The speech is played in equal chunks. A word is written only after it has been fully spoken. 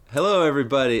Hello,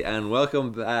 everybody, and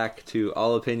welcome back to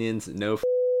All Opinions, No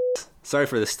Sorry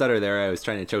for the stutter there. I was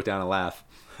trying to choke down a laugh.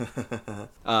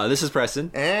 This is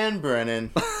Preston. And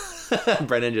Brennan.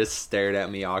 Brennan just stared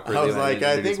at me awkwardly. I was like,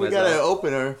 I think we got an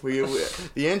opener.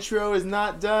 The intro is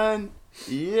not done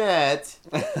yet.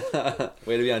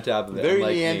 Way to be on top of it. Very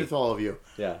Neanderthal of you.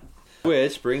 Yeah.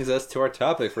 Which brings us to our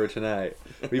topic for tonight.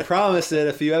 We promised it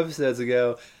a few episodes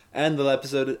ago, and the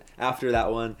episode after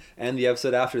that one, and the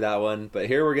episode after that one. But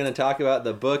here we're going to talk about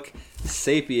the book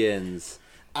Sapiens.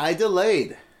 I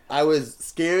delayed. I was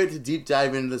scared to deep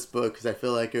dive into this book because I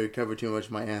feel like it would cover too much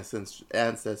of my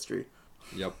ancestry.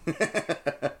 Yep.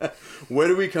 Where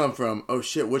do we come from? Oh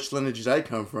shit, which lineage did I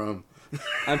come from?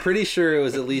 I'm pretty sure it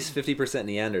was at least 50%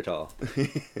 Neanderthal.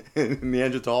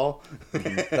 Neanderthal?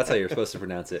 Mm-hmm. That's how you're supposed to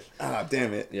pronounce it. Ah,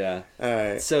 damn it. Yeah.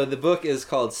 Alright. So the book is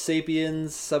called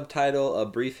Sapiens, subtitle A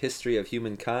Brief History of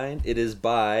Humankind. It is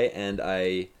by, and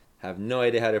I have no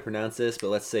idea how to pronounce this, but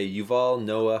let's say Yuval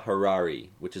Noah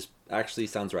Harari, which is actually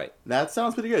sounds right. That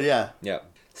sounds pretty good, yeah. Yeah.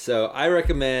 So I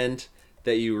recommend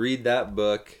that you read that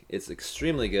book. It's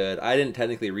extremely good. I didn't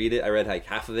technically read it. I read like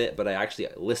half of it, but I actually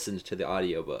listened to the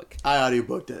audiobook. I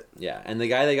audiobooked it. Yeah, and the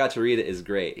guy that got to read it is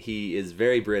great. He is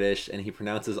very British, and he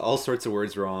pronounces all sorts of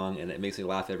words wrong, and it makes me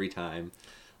laugh every time.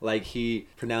 Like, he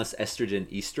pronounced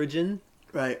estrogen.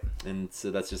 Right. And so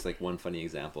that's just like one funny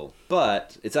example.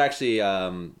 But it's actually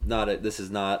this is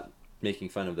not making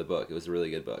fun of the book. It was a really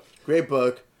good book. Great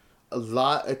book. A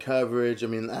lot of coverage. I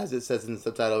mean, as it says in the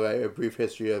subtitle, right? A brief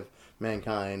history of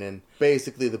mankind. And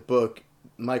basically the book,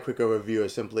 my quick overview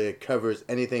is simply it covers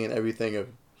anything and everything of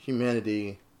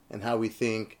humanity and how we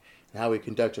think and how we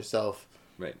conduct ourselves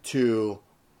to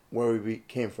where we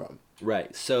came from.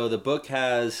 Right. So the book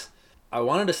has, I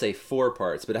wanted to say 4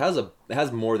 parts, but it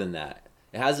has more than that.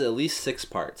 It has at least 6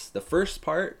 parts. The first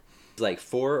part is like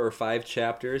 4 or 5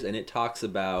 chapters, and it talks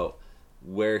about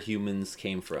where humans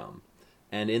came from.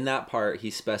 And in that part,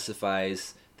 he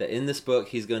specifies that in this book,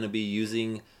 he's going to be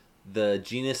using the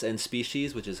genus and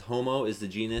species, which is Homo is the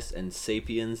genus and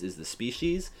Sapiens is the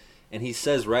species. And he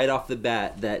says right off the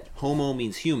bat that Homo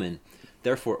means human.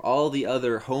 Therefore, all the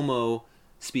other Homo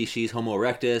species, Homo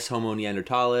erectus, Homo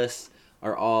neanderthalis,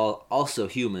 are all also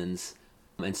humans.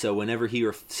 And so whenever he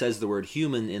says the word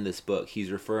human in this book, he's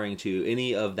referring to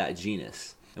any of that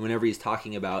genus. And whenever he's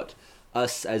talking about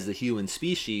us as the human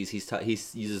species, he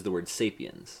uses the word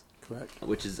sapiens. Correct.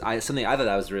 Which is something I thought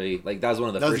that was really, like, that was one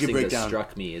of the first things that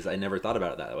struck me, is I never thought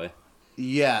about it that way.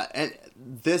 Yeah, and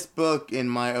this book, in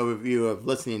my overview of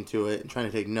listening to it and trying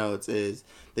to take notes, is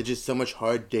there's just so much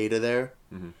hard data there.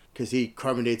 Because he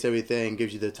carbon dates everything,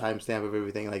 gives you the timestamp of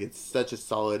everything. Like, it's such a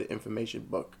solid information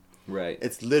book. Right.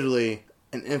 It's literally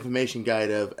an information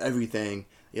guide of everything.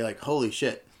 You're like, holy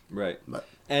shit. Right.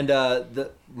 And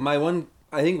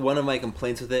I think one of my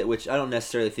complaints with it, which I don't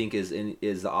necessarily think is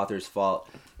the author's fault,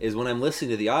 is when I'm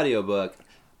listening to the audiobook,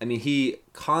 I mean, he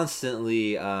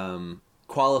constantly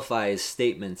qualifies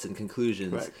statements and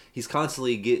conclusions. Right. He's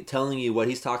constantly telling you what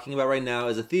he's talking about right now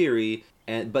is a theory,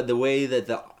 but the way that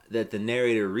the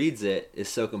narrator reads it is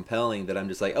so compelling that I'm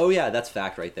just like, oh yeah, that's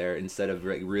fact right there, instead of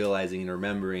realizing and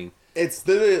remembering. It's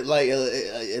literally like,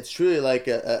 it's truly like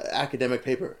a academic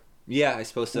paper. Yeah, I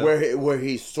suppose so. Where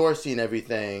he's sourcing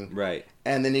everything. Right.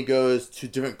 And then he goes to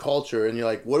different culture, and you're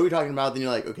like, what are we talking about? Then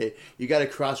you're like, okay, you got to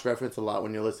cross-reference a lot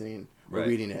when you're listening or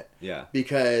reading it. Yeah.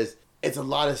 Because it's a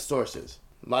lot of sources,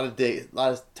 a lot of data, a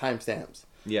lot of timestamps.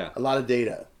 Yeah. A lot of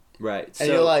data. Right. And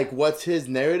you're like, what's his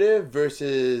narrative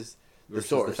versus the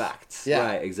source? The facts. Yeah.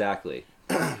 Right, exactly.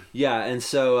 Yeah, and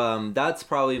so that's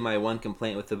probably my one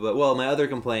complaint with the book. Well, my other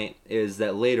complaint is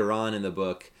that later on in the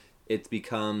book, it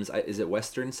becomes, is it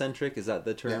Western-centric? Is that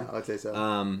the term? Yeah, I would say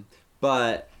so.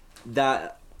 But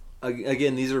that,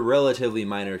 again, these are relatively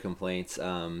minor complaints.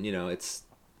 It's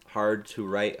hard to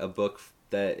write a book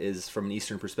that is from an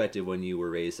Eastern perspective when you were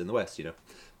raised in the West,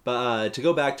 But to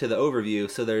go back to the overview,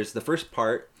 so there's the first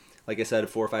part, like I said,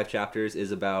 4 or 5 chapters,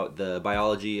 is about the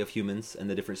biology of humans and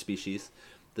the different species.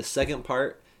 The second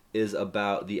part is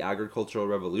about the agricultural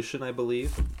revolution, I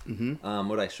believe. Mm-hmm.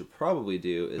 What I should probably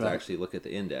do is actually look at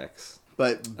the index.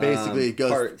 But basically it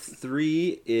goes... Part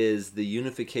 3 is the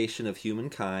unification of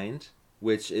humankind,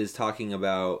 which is talking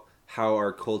about how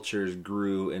our cultures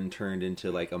grew and turned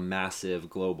into like a massive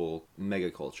global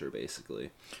megaculture,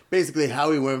 basically. Basically how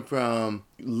we went from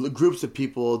groups of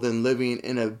people then living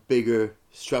in a bigger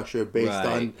structure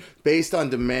based on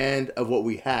demand of what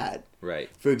we had. Right.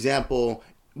 For example,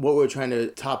 what we're trying to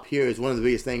top here is one of the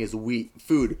biggest things is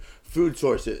food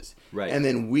sources. Right. And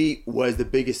then wheat was the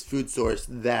biggest food source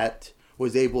that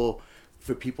was able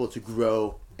for people to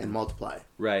grow and multiply.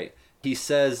 Right. He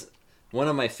says One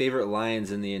of my favorite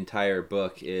lines in the entire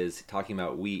book is talking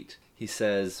about wheat. He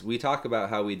says, we talk about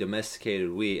how we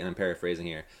domesticated wheat, and I'm paraphrasing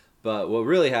here, but what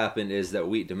really happened is that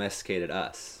wheat domesticated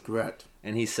us. Correct.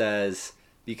 And he says,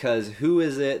 because who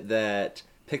is it that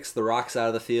picks the rocks out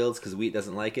of the fields because wheat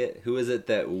doesn't like it? Who is it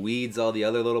that weeds all the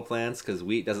other little plants because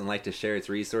wheat doesn't like to share its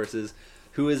resources?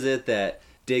 Who is it that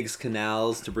digs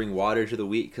canals to bring water to the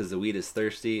wheat because the wheat is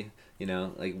thirsty? You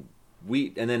know, like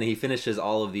wheat. And then he finishes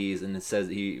all of these and it says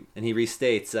he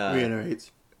restates.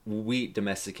 Reiterates. Wheat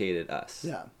domesticated us.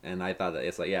 Yeah. And I thought that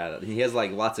it's like, yeah, he has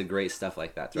like lots of great stuff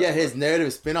like that. Yeah, his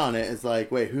narrative spin on it is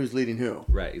like, wait, who's leading who?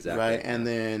 Right, exactly. Right, and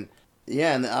then,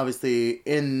 yeah, and then obviously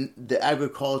in the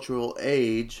agricultural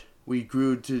age, we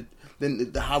grew to,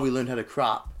 then how we learned how to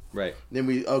crop. Right. Then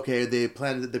they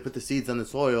put the seeds on the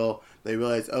soil, they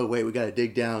realized, oh wait, we got to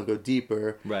dig down, go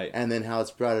deeper. Right. And then how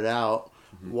it's brought it out,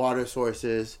 water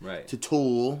sources, right, to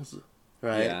tools,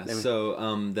 right? Yeah, so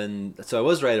I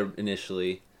was right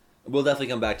initially. We'll definitely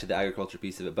come back to the agriculture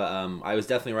piece of it, but I was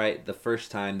definitely right the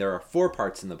first time. There are 4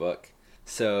 parts in the book.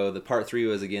 So the part 3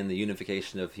 was, again, the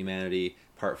unification of humanity.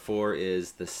 Part 4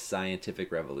 is the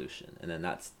scientific revolution. And then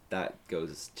that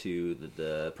goes to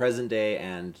the present day,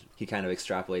 and he kind of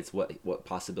extrapolates what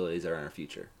possibilities are in our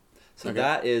future. So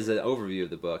that is an overview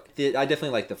of the book. I definitely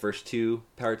like the first 2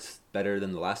 parts better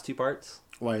than the last 2 parts.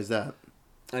 Why is that?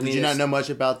 Did you not know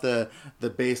much about the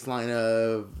baseline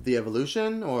of the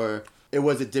evolution, or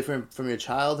was it different from your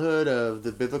childhood of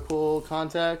the biblical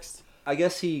context? I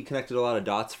guess he connected a lot of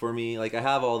dots for me. Like, I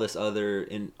have all these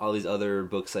other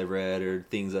books I've read or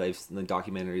things that like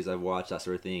documentaries I've watched, that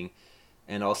sort of thing,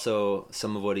 and also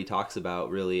some of what he talks about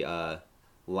really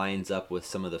lines up with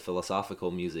some of the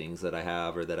philosophical musings that I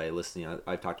have or that I listen. You know,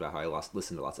 I've talked about how I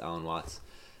listened to lots of Alan Watts,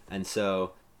 and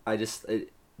so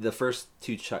the first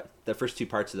 2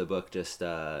 parts of the book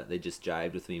they just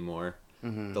jived with me more.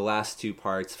 Mm-hmm. The last 2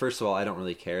 parts, first of all, I don't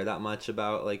really care that much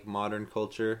about like modern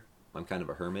culture. I'm kind of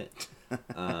a hermit.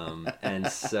 And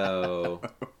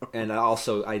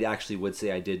I actually would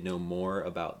say I did know more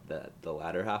about the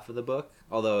latter half of the book.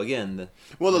 Although, again, the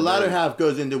latter half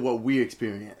goes into what we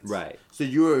experience. Right. So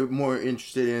you're more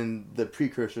interested in the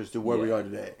precursors to where we are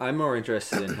today. I'm more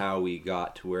interested in how we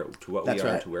got to where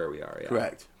we are.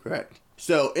 Yeah. Correct.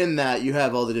 So in that, you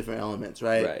have all the different elements,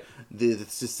 right? Right. The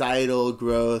societal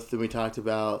growth that we talked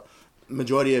about.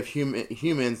 Majority of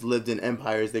humans lived in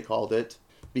empires, they called it,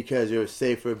 because it was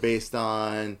safer based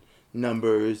on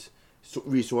numbers,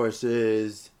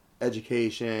 resources,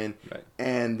 education, right,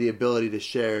 and the ability to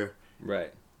share,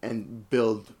 right, and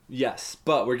build. Yes,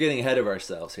 but we're getting ahead of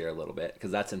ourselves here a little bit because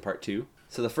that's in part 2.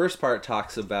 So the first part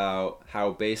talks about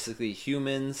how basically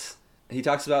humans. He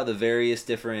talks about the various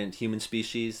different human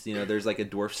species. You know, there's like a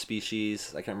dwarf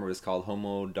species. I can't remember what it's called,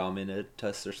 Homo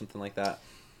dominitus or something like that.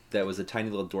 That was a tiny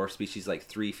little dwarf species, like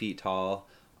 3 feet tall,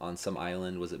 on some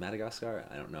island. Was it Madagascar?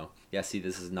 I don't know. Yeah, see,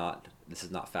 this is not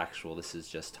factual. This is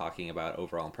just talking about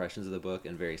overall impressions of the book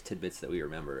and various tidbits that we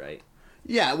remember, right?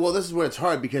 Yeah, well, this is where it's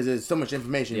hard because there's so much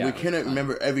information. Yeah, we cannot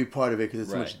remember every part of it because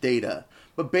it's so much data.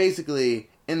 But basically,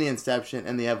 in the inception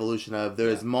and the evolution of,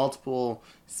 there's multiple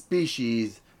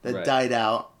species that died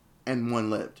out and one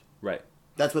lived. Right.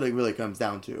 That's what it really comes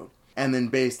down to. And then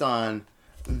based on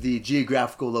the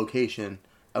geographical location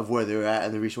of where they're at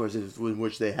and the resources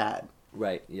which they had.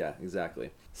 Right, yeah, exactly.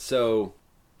 So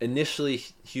initially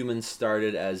humans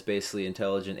started as basically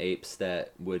intelligent apes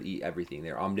that would eat everything.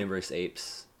 They're omnivorous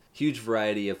apes. Huge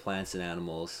variety of plants and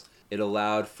animals. It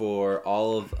allowed for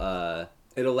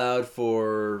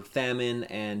famine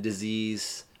and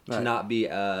disease to not be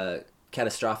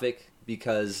catastrophic,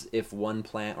 because if one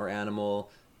plant or animal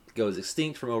goes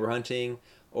extinct from overhunting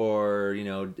or, you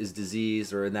know, is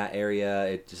diseased, or in that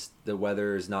area the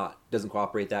weather doesn't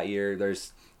cooperate that year,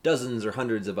 there's dozens or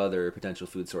hundreds of other potential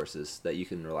food sources that you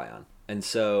can rely on. And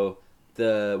so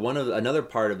another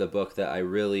part of the book that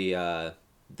really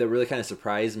kind of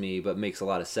surprised me but makes a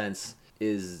lot of sense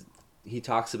is he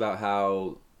talks about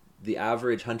how the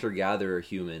average hunter-gatherer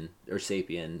human, or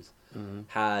sapiens,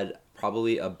 had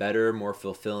probably a better, more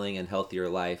fulfilling and healthier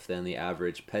life than the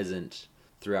average peasant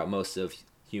throughout most of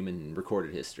human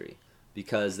recorded history,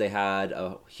 because they had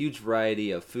a huge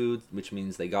variety of food, which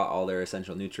means they got all their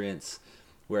essential nutrients,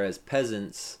 whereas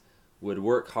peasants would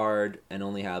work hard and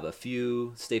only have a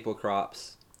few staple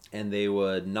crops, and they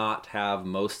would not have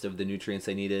most of the nutrients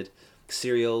they needed.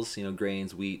 Cereals, you know,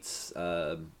 grains, wheats,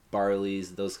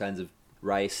 barleys, those kinds of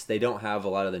rice, they don't have a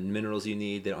lot of the minerals you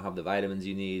need. They don't have the vitamins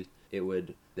you need.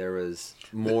 There was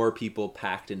more people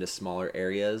packed into smaller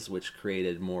areas, which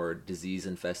created more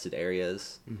disease-infested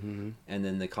areas. Mm-hmm. And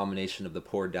then the combination of the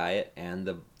poor diet and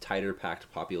the tighter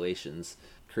packed populations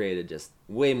created just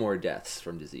way more deaths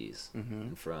from disease Mm-hmm.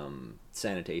 and from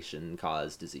sanitation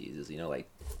caused diseases, like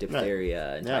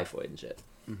diphtheria and typhoid and shit.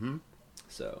 Mm-hmm.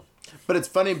 So, but it's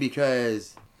funny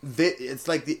because it's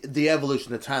like the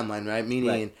evolution of the timeline, right?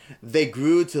 Meaning they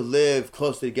grew to live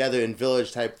close together in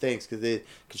village type things because they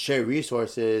could share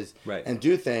resources and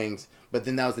do things. But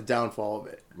then that was the downfall of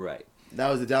it. Right. That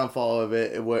was the downfall of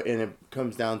it, and it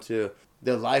comes down to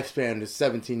their lifespan is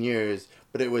 17 years,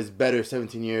 but it was better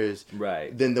 17 years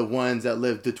than the ones that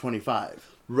lived to 25.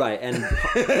 Right, and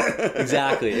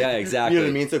exactly, yeah, exactly. You know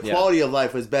what I mean? So quality of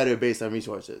life was better based on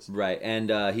resources. Right, and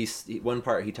one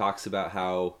part he talks about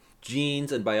how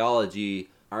genes and biology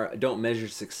don't measure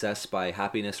success by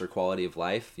happiness or quality of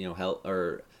life.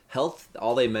 Health.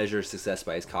 All they measure success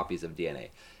by is copies of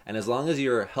DNA, and as long as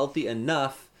you're healthy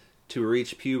enough to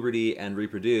reach puberty and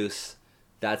reproduce,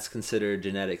 that's considered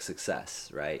genetic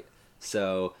success, right?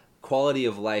 So quality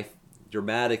of life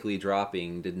dramatically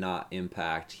dropping did not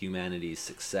impact humanity's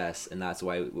success, and that's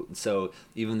why. So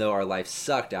even though our life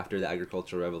sucked after the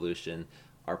agricultural revolution,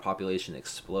 our population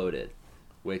exploded,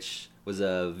 which was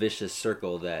a vicious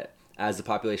circle that as the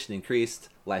population increased,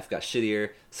 life got shittier,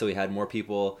 so we had more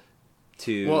people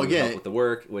to help with the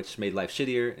work, which made life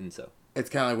shittier, and so... It's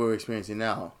kind of like what we're experiencing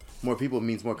now. More people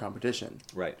means more competition.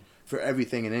 Right. For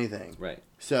everything and anything. Right.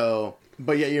 So,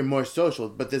 but yet you're more social.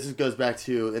 But this goes back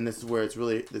to, and this is where it's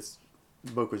really, this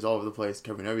book was all over the place,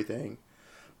 covering everything.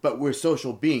 But we're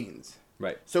social beings.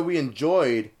 Right. So we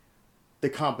enjoyed the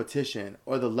competition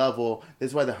or the level.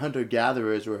 That's why the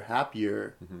hunter-gatherers were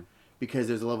happier. Mm-hmm. Because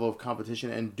there's a level of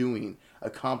competition and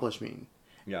accomplishing.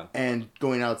 Yeah. And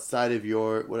going outside of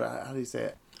your, how do you say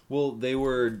it? Well, they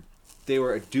were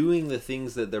doing the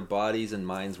things that their bodies and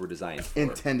minds were designed for.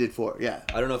 Intended for, yeah.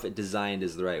 I don't know if designed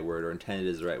is the right word or intended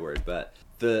is the right word, but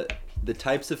the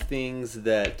types of things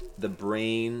that the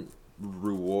brain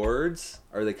rewards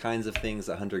are the kinds of things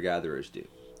that hunter-gatherers do.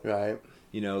 Right.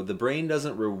 The brain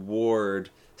doesn't reward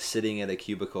sitting at a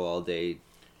cubicle all day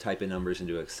typing numbers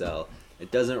into Excel.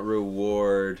 It doesn't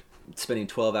reward spending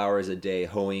 12 hours a day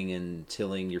hoeing and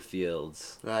tilling your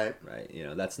fields. Right. Right.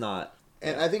 That's not...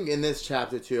 And I think in this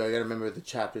chapter, too, I got to remember the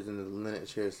chapters in the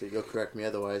lineage here, so you'll correct me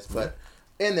otherwise. But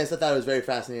in this, I thought it was very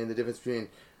fascinating, the difference between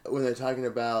when they're talking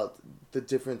about the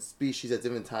different species at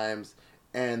different times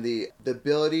and the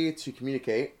ability to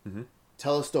communicate,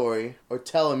 tell a story, or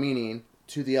tell a meaning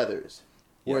to the others.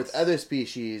 Whereas other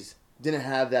species didn't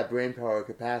have that brain power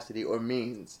capacity or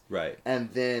means. Right. And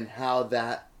then how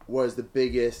that was the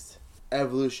biggest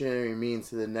evolutionary means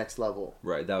to the next level.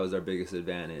 Right. That was our biggest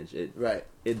advantage.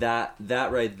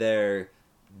 That right there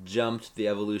jumped the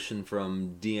evolution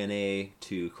from DNA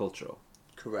to cultural.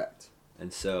 Correct.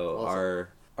 And so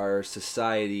our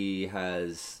society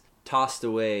has tossed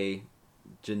away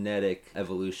genetic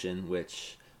evolution,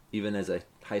 which even as a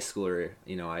high schooler,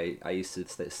 I used to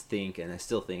think, and I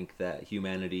still think, that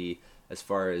humanity, as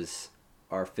far as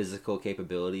our physical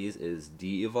capabilities, is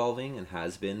de-evolving and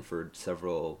has been for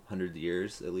several hundred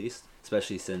years at least,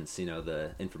 especially since,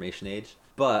 the information age.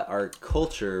 But our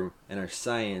culture and our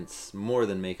science more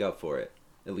than make up for it,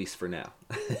 at least for now.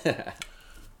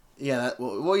 Yeah,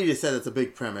 what you just said, that's a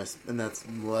big premise, and that's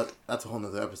a whole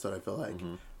nother episode, I feel like.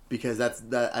 Mm-hmm. Because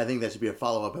I think that should be a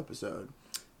follow-up episode.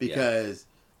 Because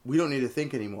we don't need to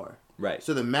think anymore. Right.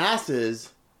 So the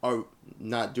masses are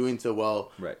not doing so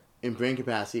well right. in brain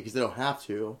capacity because they don't have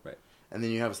to. Right. And then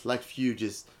you have a select few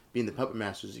just being the puppet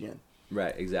masters again.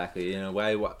 Right, exactly.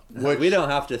 We don't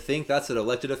have to think. That's what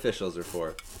elected officials are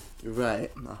for.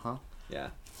 Right. Uh-huh. Yeah.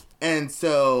 And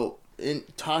so, in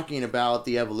talking about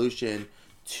the evolution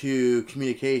to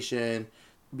communication,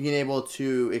 being able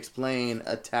to explain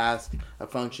a task, a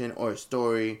function, or a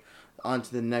story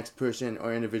onto the next person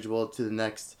or individual to the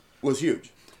next was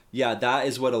huge. Yeah, that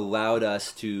is what allowed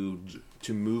us to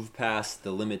move past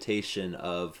the limitation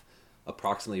of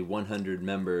approximately 100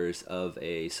 members of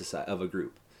a society, of a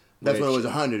group. That's what it was,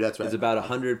 100. That's right. It's about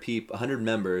 100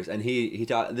 members, and he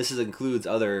taught. This includes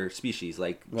other species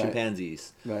like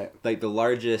chimpanzees. Right. Like the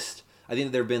largest. I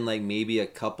think there've been like maybe a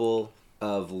couple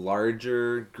of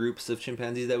larger groups of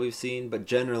chimpanzees that we've seen, but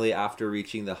generally after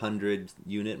reaching the 100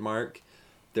 unit mark,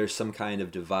 there's some kind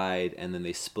of divide, and then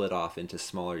they split off into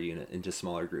smaller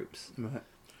groups. Right.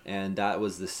 And that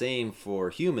was the same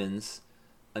for humans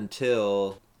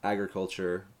until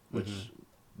agriculture, which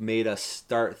made us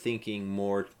start thinking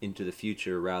more into the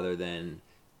future rather than,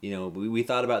 we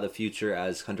thought about the future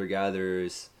as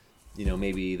hunter-gatherers,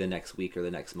 maybe the next week or the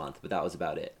next month, but that was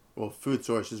about it. Well, food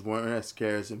sources weren't as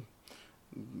scarce, and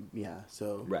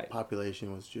so right.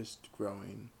 population was just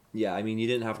growing. Yeah, I mean, you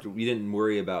didn't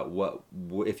worry about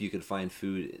if you could find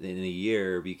food in a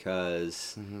year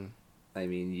because I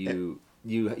mean, you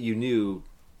knew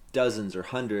dozens or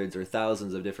hundreds or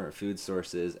thousands of different food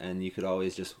sources, and you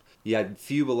had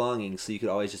few belongings, so you could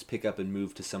always just pick up and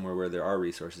move to somewhere where there are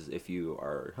resources if you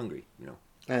are hungry, you know.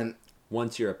 And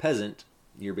once you're a peasant,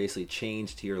 you're basically chained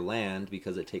to your land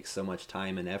because it takes so much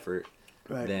time and effort.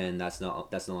 right. Then that's no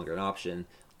longer an option.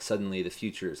 Suddenly the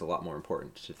future is a lot more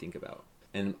important to think about.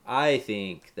 And I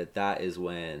think that is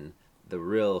when the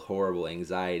real horrible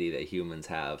anxiety that humans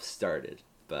have started.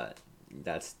 But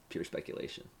that's pure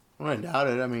speculation. I doubt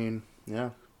it. I mean, yeah.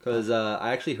 Because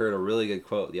I actually heard a really good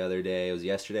quote the other day. It was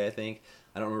yesterday, I think.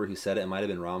 I don't remember who said it. It might have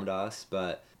been Ram Dass.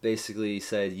 But basically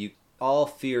said, all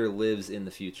fear lives in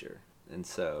the future. And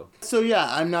so yeah,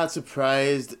 I'm not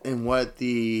surprised in what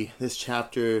this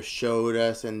chapter showed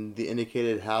us and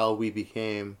indicated how we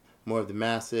became more of the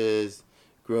masses,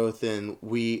 growth in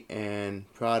wheat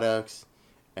and products,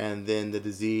 and then the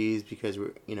disease because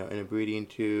we're interbreeding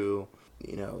to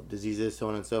diseases, so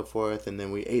on and so forth, and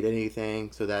then we ate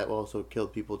anything, so that also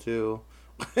killed people too.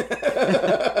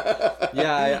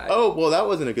 Yeah. Oh well, that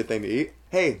wasn't a good thing to eat.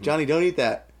 Hey, Johnny, don't eat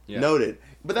that. Yeah. Noted.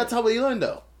 But that's how we learn,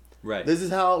 though. Right. This is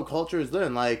how cultures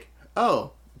learn. Like,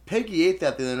 oh, Peggy ate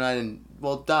that the other night and,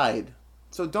 died.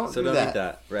 So don't do that. Eat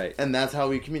that. Right. And that's how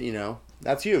we communicate,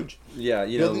 that's huge. Yeah,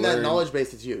 building that knowledge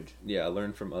base is huge. Yeah,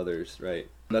 learn from others, right.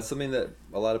 That's something that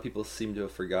a lot of people seem to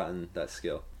have forgotten, that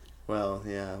skill. Well,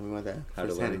 yeah, we want that how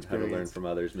to learn from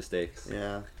others' mistakes.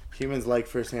 Yeah. Humans like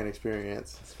first-hand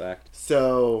experience. That's a fact.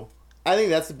 So, I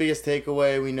think that's the biggest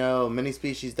takeaway. We know many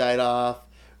species died off.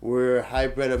 We're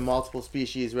hybrid of multiple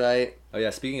species, right? Oh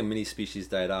yeah, speaking of many species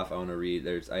died off, I want to read.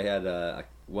 I had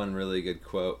one really good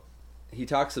quote. He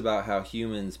talks about how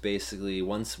humans basically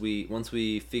once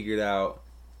we figured out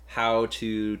how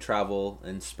to travel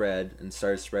and spread and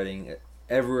started spreading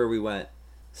everywhere we went,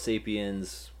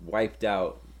 Sapiens wiped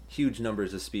out huge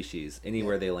numbers of species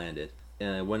anywhere they landed.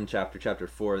 One chapter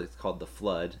 4, it's called the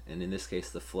Flood, and in this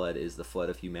case, the flood is the flood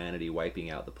of humanity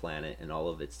wiping out the planet and all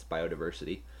of its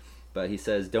biodiversity. But he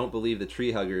says, don't believe the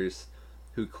tree huggers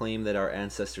who claim that our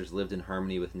ancestors lived in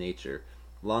harmony with nature.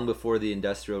 Long before the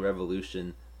Industrial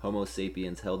Revolution, Homo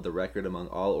sapiens held the record among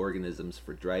all organisms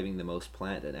for driving the most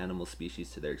plant and animal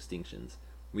species to their extinctions.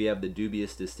 We have the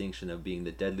dubious distinction of being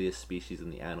the deadliest species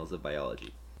in the annals of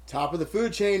biology. Top of the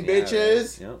food chain,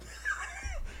 bitches! Right.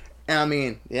 Yep. I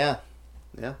mean, yeah.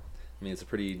 I mean, it's a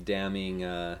pretty damning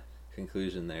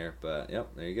conclusion there, but yep,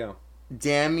 there you go.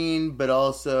 Damning, but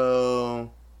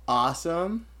also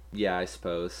awesome. Yeah, I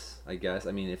suppose. I guess.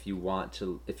 I mean, if you want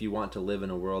to live in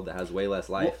a world that has way less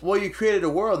life. Well, you created a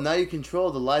world. Now you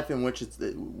control the life in which it's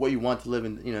what you want to live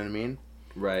in. You know what I mean?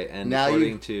 Right. And now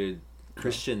according to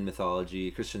Christian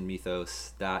mythology, Christian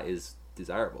mythos, that is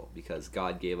desirable because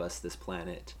God gave us this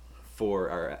planet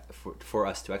for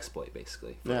us to exploit,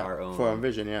 basically, for our own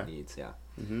vision, needs. Yeah.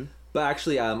 Mm-hmm. But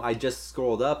actually, I just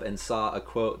scrolled up and saw a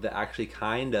quote that actually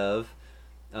kind of.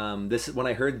 When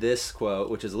I heard this quote,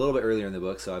 which is a little bit earlier in the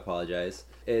book, so I apologize,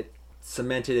 it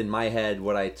cemented in my head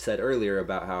what I said earlier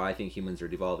about how I think humans are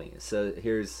devolving. So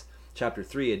here's chapter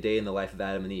 3, A Day in the Life of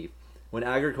Adam and Eve. When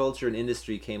agriculture and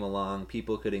industry came along,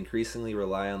 people could increasingly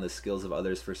rely on the skills of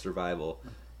others for survival,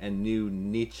 and new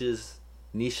niches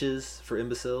for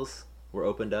imbeciles were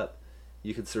opened up.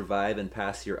 You could survive and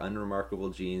pass your unremarkable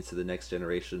genes to the next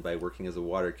generation by working as a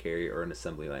water carrier or an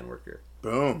assembly line worker.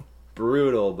 Boom.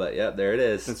 Brutal, but yeah, there it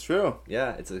is. It's true.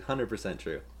 Yeah, it's 100%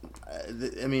 true.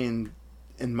 I mean,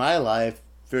 in my life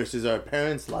versus our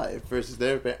parents' life versus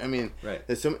their I mean, right.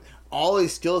 There's all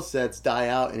these skill sets die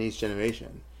out in each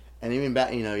generation, and even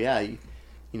back,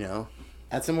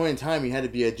 at some point in time, you had to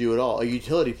be a do-it-all, a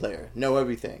utility player, know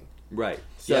everything. Right.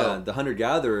 So, yeah, the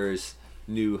hunter-gatherers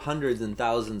knew hundreds and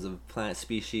thousands of plant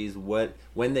species,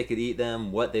 when they could eat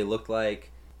them, what they looked like.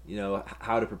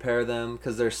 How to prepare them,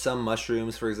 because there's some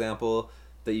mushrooms, for example,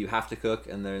 that you have to cook,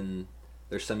 and then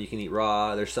there's some you can eat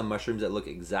raw. There's some mushrooms that look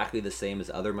exactly the same as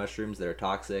other mushrooms that are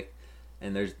toxic,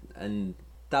 and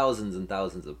thousands and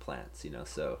thousands of plants,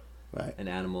 so right. And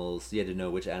animals, you had to know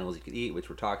which animals you could eat, which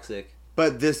were toxic.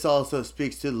 But this also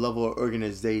speaks to the level of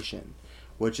organization,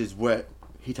 which is what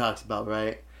he talks about,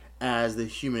 right? As the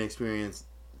human experience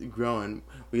growing,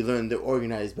 we learn to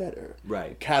organize better,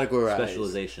 right?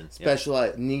 Categorize,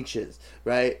 specialize, niches,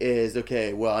 right? Is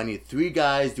okay. Well, I need 3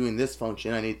 guys doing this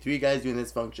function. I need 3 guys doing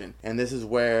this function, and this is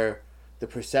where the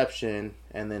perception,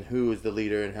 and then who is the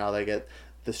leader, and how they get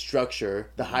the structure,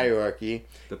 the hierarchy,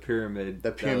 the pyramid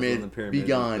be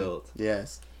gone.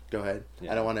 Yes, go ahead.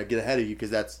 Yeah. I don't want to get ahead of you because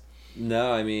that's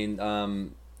no. I mean,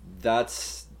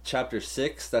 that's chapter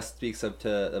 6. That speaks up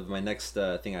of my next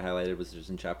thing I highlighted, was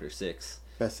just in chapter 6.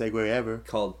 Best segue ever.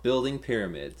 Called Building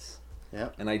Pyramids.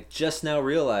 Yep. And I just now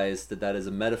realized that that is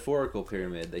a metaphorical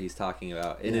pyramid that he's talking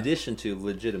about, in addition to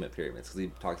legitimate pyramids, because he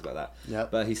talks about that.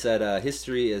 Yep. But he said,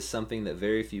 history is something that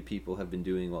very few people have been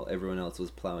doing while everyone else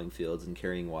was plowing fields and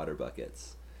carrying water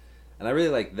buckets. And I really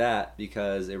like that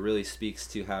because it really speaks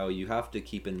to how you have to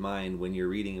keep in mind when you're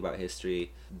reading about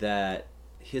history that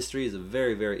history is a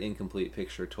very, very incomplete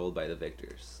picture told by the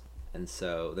victors. And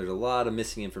so there's a lot of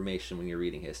missing information when you're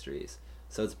reading histories.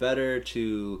 So it's better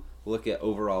to look at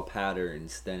overall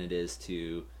patterns than it is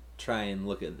to try and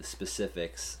look at the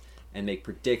specifics and make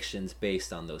predictions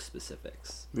based on those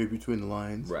specifics. Read between the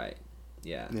lines. Right.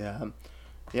 Yeah. Yeah.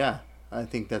 Yeah. I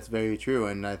think that's very true.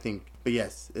 And I think, but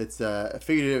yes, it's a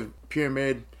figurative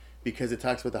pyramid because it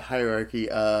talks about the hierarchy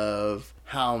of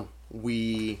how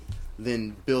we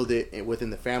then build it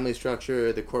within the family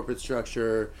structure, the corporate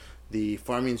structure, the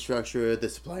farming structure, the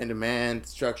supply and demand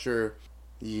structure.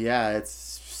 Yeah, it's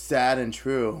sad and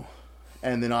true.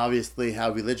 And then obviously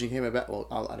how religion came about.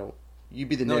 Well, I don't. You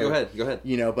be the No, narrator. go ahead.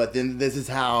 You know, but then this is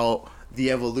how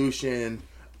the evolution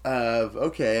of,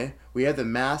 okay, we have the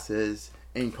masses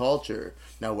in culture.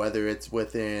 Now, whether it's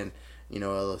within,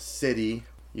 a city,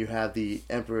 you have the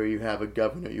emperor, you have a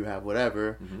governor, you have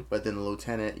whatever, but then the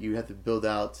lieutenant, you have to build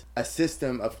out a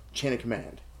system of chain of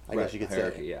command, I guess you could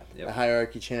hierarchy, say. Yeah. Yep. A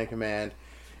hierarchy, chain of command.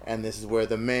 And this is where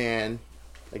the man,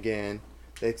 again,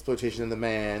 the exploitation of the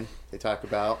man, they talk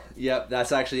about. Yep,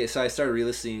 that's actually, so I started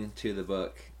re-listening to the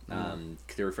book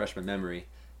to refresh my memory,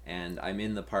 and I'm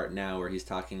in the part now where he's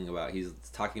talking about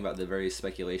the various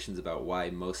speculations about why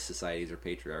most societies are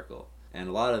patriarchal. And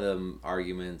a lot of them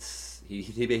arguments,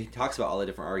 he talks about all the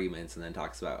different arguments and then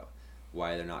talks about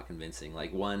why they're not convincing.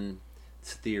 Like one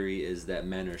theory is that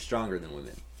men are stronger than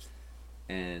women.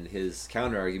 And his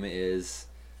counter argument is,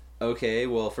 okay,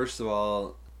 well, first of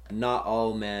all, not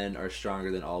all men are stronger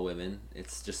than all women.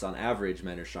 It's just on average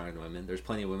men are stronger than women. There's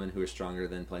plenty of women who are stronger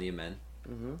than plenty of men.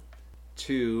 Mm-hmm.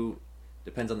 2,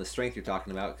 depends on the strength you're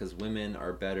talking about, because women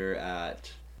are better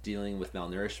at dealing with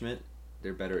malnourishment.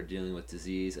 They're better at dealing with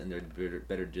disease, and they're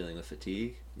better at dealing with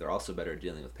fatigue. They're also better at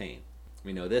dealing with pain.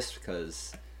 We know this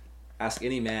because ask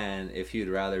any man if he'd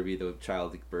rather be the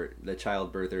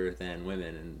childbirther than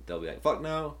women, and they'll be like, fuck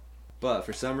no. But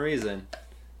for some reason,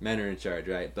 men are in charge,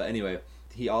 right? But anyway,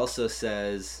 he also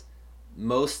says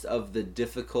most of the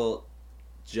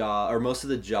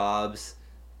jobs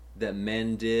that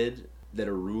men did that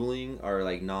are ruling are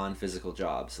like non-physical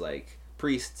jobs, like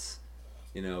priests,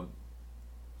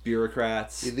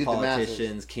 bureaucrats,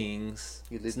 politicians, kings.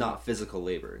 It's not physical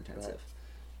labor intensive. Right.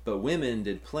 But women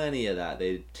did plenty of that.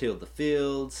 They tilled the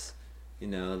fields,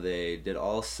 they did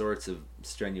all sorts of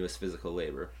strenuous physical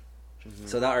labor. Mm-hmm.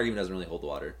 So that argument doesn't really hold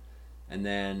water. And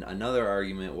then another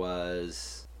argument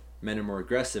was men are more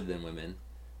aggressive than women.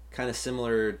 Kind of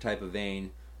similar type of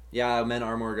vein. Yeah, men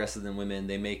are more aggressive than women.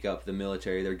 They make up the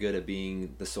military. They're good at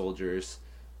being the soldiers.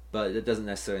 But it doesn't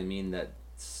necessarily mean that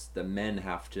the men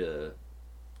have to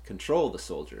control the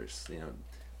soldiers.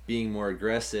 Being more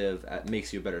aggressive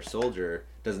makes you a better soldier.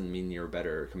 Doesn't mean you're a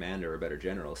better commander or a better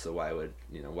general. So why would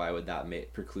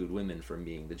that preclude women from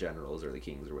being the generals or the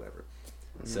kings or whatever?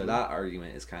 Mm-hmm. So that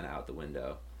argument is kind of out the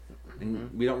window.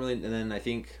 And we don't really, and then I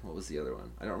think, what was the other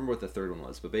one? I don't remember what the third one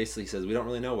was, but basically he says we don't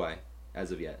really know why,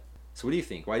 as of yet. So what do you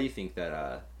think? Why do you think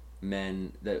that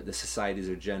the societies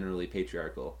are generally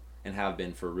patriarchal and have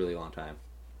been for a really long time?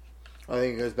 I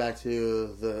think it goes back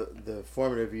to the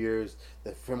formative years,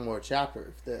 the formative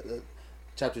chapters, the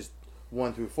chapters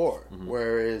 1 through 4,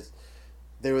 whereas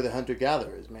they were the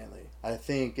hunter-gatherers mainly. I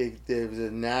think there was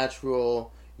a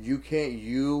natural,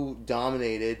 you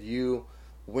dominated, you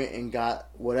went and got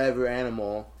whatever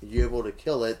animal, you're able to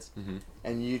kill it,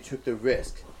 and you took the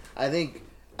risk. I think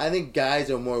guys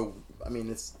are more,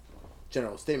 it's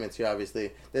general statements here,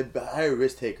 obviously, they're higher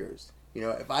risk takers.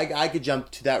 If I could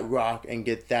jump to that rock and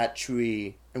get that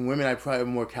tree, and women I probably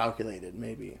more calculated,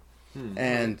 maybe.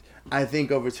 And I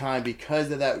think over time,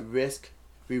 because of that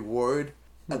risk-reward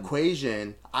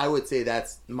equation, I would say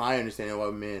that's my understanding of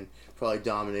why men probably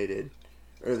dominated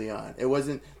early on. It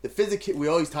wasn't the we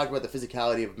always talk about the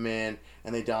physicality of men,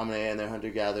 and they dominate, and they're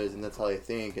hunter-gatherers, and that's how they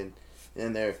think, and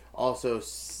they're also,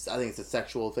 I think it's a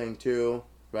sexual thing too,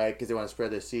 right? Because they want to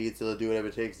spread their seed, so they'll do whatever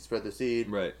it takes to spread their seed.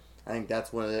 Right. I think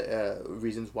that's one of the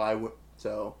reasons why. I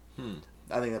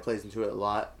think that plays into it a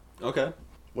lot. Okay.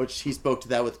 Which he spoke to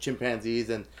that with chimpanzees,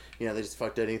 and they just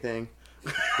fucked anything.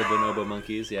 The bonobo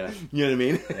monkeys, yeah. You know what I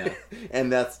mean? Yeah.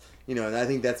 And that's and I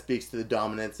think that speaks to the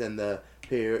dominance and the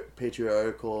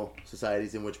patriarchal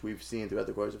societies in which we've seen throughout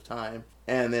the course of time.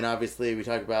 And then obviously we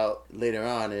talk about later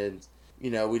on, and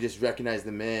we just recognize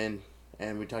the men,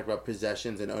 and we talk about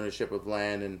possessions and ownership of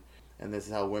land, and this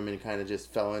is how women kind of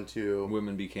just fell into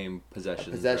Women became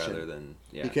possessions possession. rather than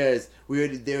Because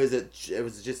it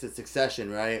was just a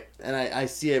succession, right? And I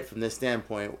see it from this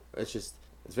standpoint. It's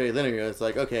very linear. It's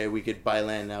like, okay, we could buy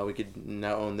land now. We could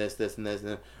now own this,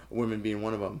 and women being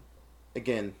one of them.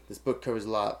 Again, this book covers a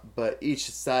lot, but each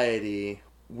society,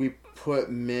 we put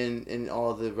men in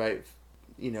all the right,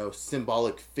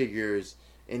 symbolic figures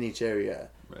in each area.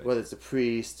 Right. Whether it's a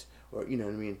priest or,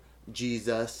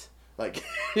 Jesus. Like,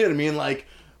 you know what I mean? Like,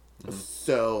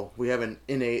 So we have an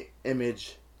innate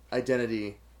image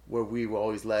identity where we were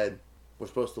always led. We're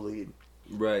supposed to lead.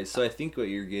 Right. So I think what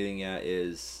you're getting at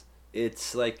is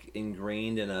it's like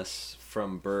ingrained in us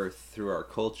from birth through our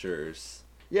cultures.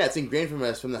 Yeah, it's ingrained from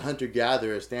us from the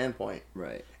hunter-gatherer standpoint.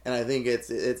 Right. And I think it's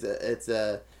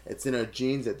in our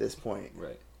genes at this point.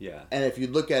 Right. Yeah. And if you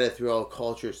look at it through all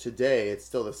cultures today, it's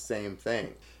still the same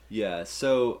thing. Yeah.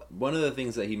 So one of the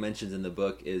things that he mentions in the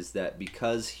book is that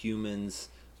because humans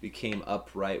became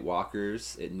upright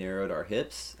walkers, it narrowed our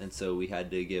hips, and so we had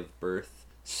to give birth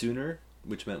sooner,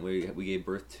 which meant we gave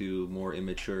birth to more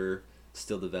immature,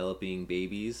 still developing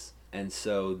babies. And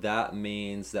so that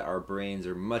means that our brains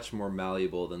are much more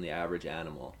malleable than the average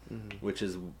animal, which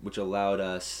allowed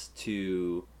us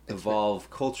to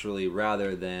evolve culturally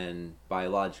rather than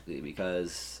biologically,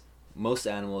 because most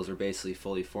animals are basically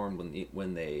fully formed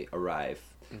when they arrive.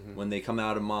 When they come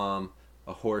out of mom,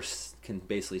 a horse can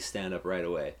basically stand up right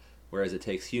away, whereas it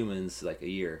takes humans like a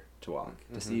year to walk,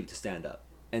 to stand up.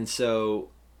 And so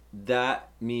that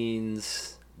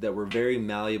means that we're very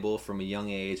malleable from a young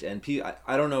age. And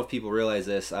I don't know if people realize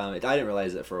this. I didn't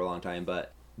realize it for a long time,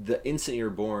 but the instant you're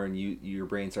born, your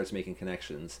brain starts making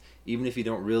connections. Even if you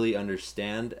don't really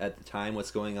understand at the time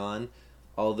what's going on,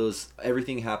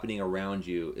 everything happening around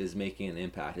you is making an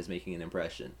impact, is making an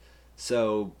impression.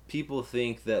 So people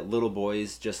think that little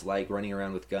boys just like running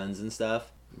around with guns and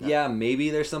stuff. No. Yeah, maybe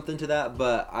there's something to that,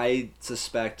 but I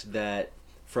suspect that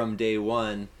from day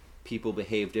one, people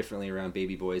behave differently around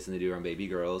baby boys than they do around baby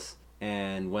girls.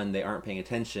 And when they aren't paying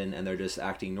attention and they're just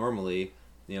acting normally,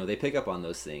 they pick up on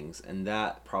those things. And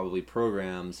that probably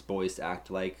programs boys to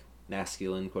act like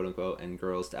masculine, quote unquote, and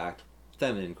girls to act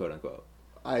feminine, quote unquote.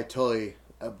 I totally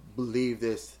believe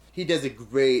this. He does a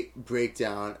great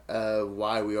breakdown of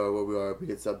why we are where we are,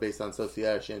 because it's based on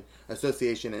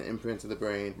association and imprints of the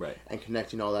brain, right, and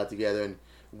connecting all that together, and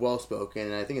well spoken.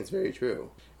 And I think it's very true.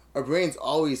 Our brain's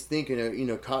always thinking,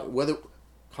 whether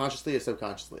consciously or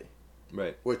subconsciously.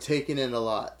 Right. We're taking in a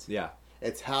lot. Yeah.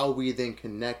 It's how we then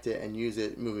connect it and use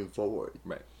it moving forward.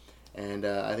 Right. And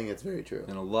I think it's very true.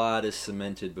 And a lot is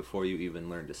cemented before you even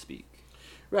learn to speak.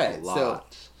 Right. A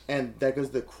lot. And that goes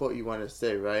to the quote you want to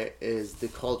say, right? Is the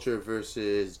culture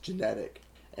versus genetic.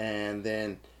 And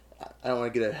then, I don't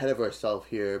want to get ahead of ourselves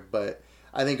here, but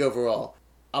I think overall,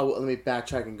 let me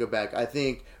backtrack and go back. I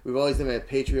think we've always been a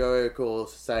patriarchal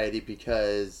society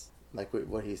because, like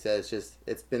what he says,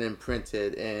 it's been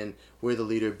imprinted, and we're the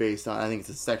leader based on, I think it's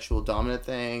a sexual dominant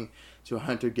thing, to a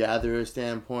hunter-gatherer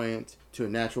standpoint, to a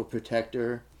natural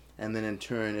protector, and then in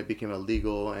turn it became a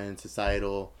legal and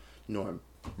societal norm.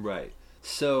 Right.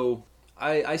 So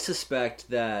I suspect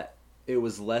that it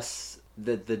was less,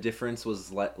 that the difference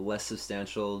was less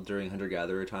substantial during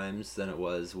hunter-gatherer times than it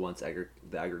was once the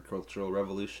agricultural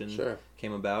revolution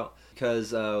came about. Because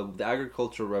the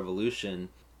agricultural revolution,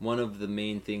 one of the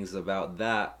main things about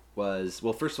that was,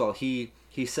 well, first of all, he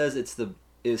says it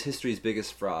was history's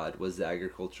biggest fraud was the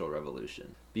agricultural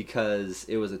revolution, because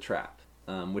it was a trap.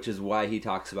 Which is why he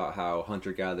talks about how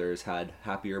hunter-gatherers had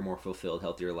happier, more fulfilled,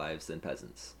 healthier lives than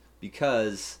peasants.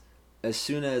 Because as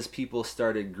soon as people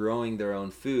started growing their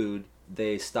own food,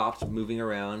 they stopped moving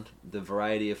around. The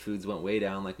variety of foods went way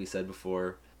down, like we said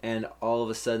before. And all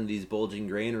of a sudden, these bulging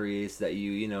granaries that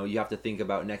you have to think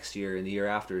about next year and the year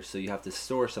after, so you have to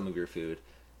store some of your food.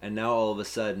 And now all of a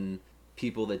sudden,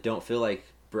 people that don't feel like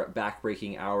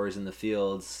backbreaking hours in the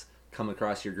fields come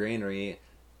across your granary,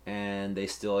 and they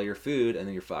steal all your food, and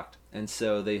then you're fucked. And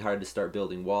so they had to start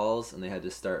building walls, and they had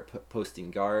to start posting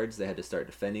guards. They had to start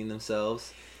defending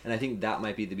themselves. And I think that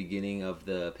might be the beginning of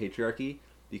the patriarchy,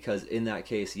 because in that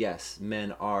case, yes,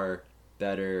 men are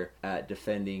better at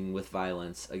defending with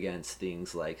violence against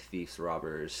things like thieves,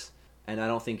 robbers. And I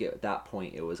don't think at that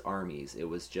point it was armies. It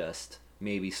was just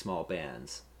maybe small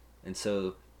bands. And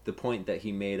so the point that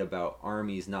he made about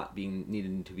armies not being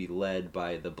needing to be led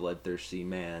by the bloodthirsty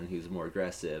man who's more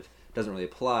aggressive doesn't really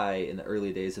apply in the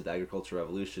early days of the agricultural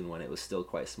revolution, when it was still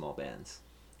quite small bands.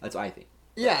 That's what I think.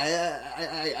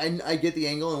 Yeah, I get the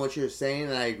angle and what you're saying,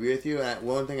 and I agree with you. And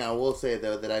one thing I will say,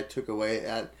 though, that I took away,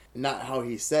 at not how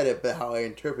he said it, but how I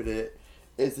interpreted it,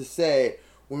 is to say,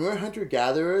 When we're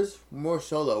hunter-gatherers, we're more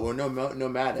solo. We're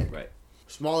nomadic. Right.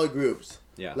 Smaller groups.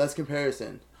 Yeah. Less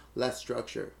comparison. Less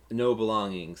structure. No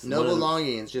belongings. No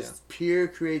belongings. Just pure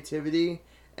creativity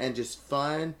and just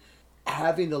fun.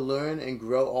 Having to learn and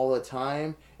grow all the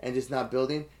time and just not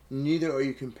building. Neither are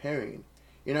you comparing.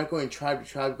 You're not going tribe to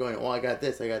tribe going, oh, I got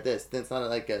this. Then it's not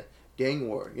like a gang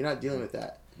war. You're not dealing with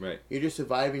that. Right. You're just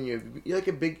surviving. You're like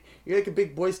a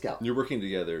big Boy Scout. You're working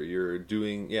together. You're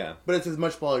doing, But it's a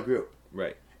much smaller group.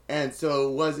 Right. And so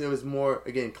it was more,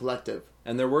 again, collective.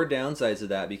 And there were downsides to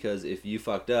that because if you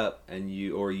fucked up and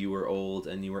you were old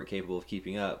and you weren't capable of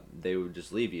keeping up, they would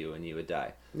just leave you and you would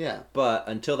die. Yeah. But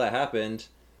until that happened,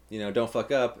 don't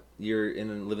fuck up. You're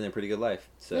living a pretty good life.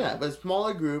 So yeah, but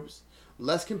smaller groups,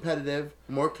 less competitive,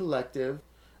 more collective,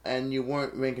 and you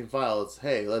weren't rank and file. It's,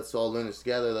 hey, let's all learn this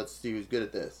together. Let's see who's good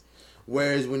at this.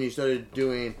 Whereas when you started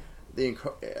doing the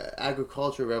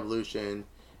agriculture revolution,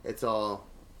 it's all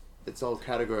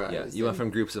categorized. Yeah, you went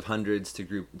from groups of hundreds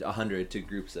to 100 to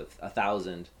groups of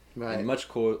 1,000. Right. And much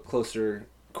closer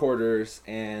quarters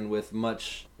and with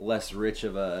much less rich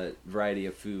of a variety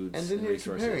of foods and then you're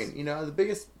resources. Comparing.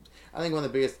 I think one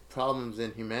of the biggest problems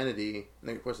in humanity, in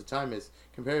the course of time, is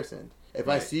comparison. If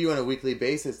I see you on a weekly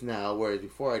basis now, whereas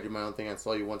before I do my own thing, I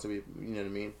saw you once a week, you know what I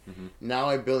mean? Mm-hmm. Now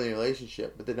I'm building a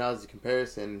relationship, but then now it's a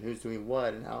comparison, who's doing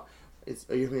what, and how,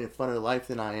 are you having a funner life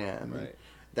than I am? Right. And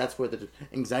that's where the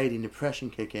anxiety and depression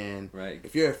kick in. Right.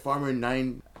 If you're a farmer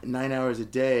 9 hours a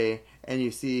day, and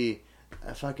you see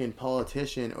a fucking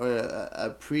politician or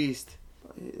a priest,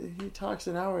 he talks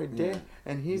an hour a day,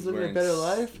 and he's living a better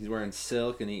life. He's wearing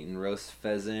silk and eating roast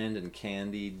pheasant and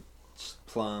candied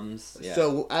plums. Yeah.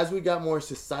 So as we got more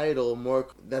societal,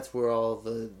 that's where all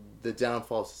the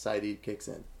downfall of society kicks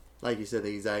in. Like you said, the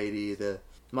anxiety,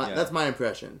 that's my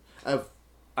impression of.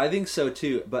 I think so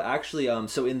too, but actually,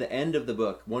 so in the end of the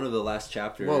book, one of the last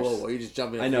chapters. Whoa! You're just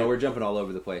jumping. I know we're jumping all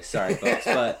over the place. Sorry, folks,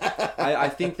 but I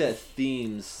think that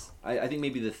themes. I think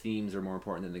maybe the themes are more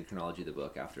important than the chronology of the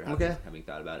book after having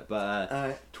thought about it.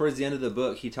 But towards the end of the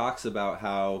book, he talks about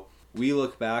how we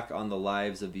look back on the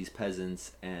lives of these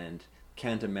peasants and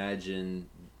can't imagine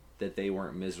that they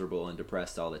weren't miserable and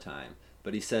depressed all the time.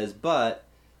 But he says, but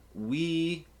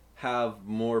we have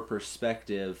more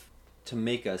perspective to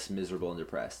make us miserable and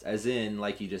depressed. As in,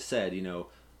 like you just said,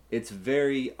 it's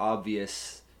very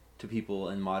obvious to people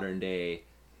in modern day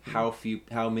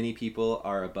how many people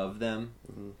are above them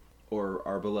or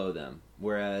are below them.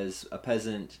 Whereas a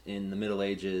peasant in the Middle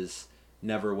Ages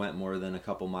never went more than a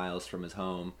couple miles from his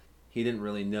home. He didn't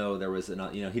really know there was he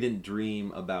didn't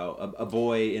dream about a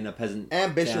boy in a peasant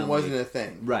ambition family. Wasn't a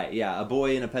thing. Right, yeah. A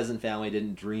boy in a peasant family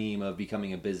didn't dream of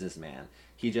becoming a businessman.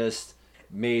 He just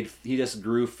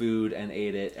grew food and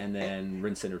ate it and then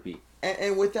rinse and repeat.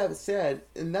 And with that said,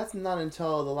 and that's not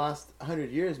until the last 100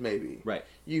 years maybe. Right.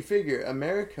 You figure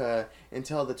America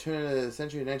until the turn of the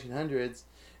century, 1900s,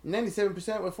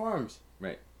 97% were farms.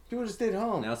 Right. People just stayed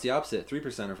home. Now it's the opposite.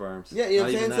 3% are farms. Yeah, you know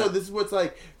what I'm saying? So this is what's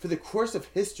like, for the course of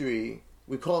history,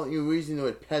 we're using the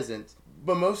word peasant,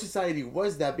 but most society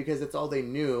was that because that's all they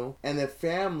knew, and the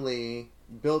family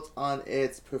built on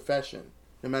its profession,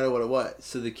 no matter what it was.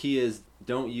 So the key is,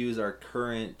 don't use our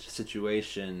current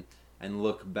situation and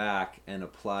look back and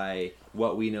apply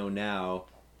what we know now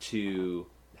to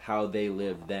how they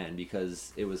lived then,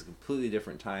 because it was a completely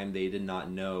different time. They did not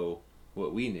know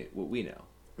what we know.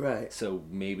 Right. So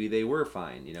maybe they were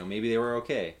fine, maybe they were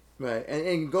okay. Right.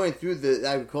 And going through the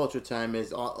agriculture time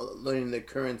is learning the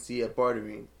currency of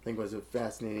bartering. I think was a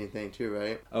fascinating thing too,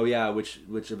 right? Oh yeah, which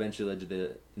eventually led to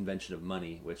the invention of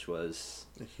money, which was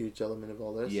a huge element of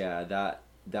all this. Yeah, that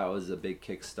was a big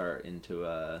kickstart into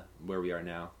where we are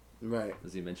now. Right.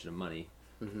 Was the invention of money.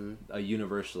 Mm-hmm. A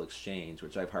universal exchange,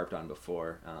 which I've harped on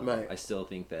before. Right. I still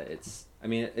think that it's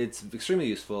extremely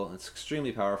useful. It's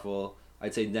extremely powerful.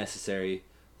 I'd say necessary,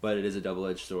 but it is a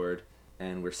double-edged sword,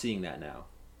 and we're seeing that now.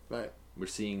 Right. We're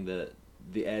seeing the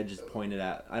edge pointed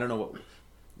at. I don't know what.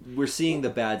 We're seeing the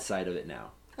bad side of it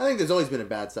now. I think there's always been a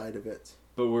bad side of it.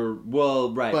 But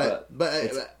right.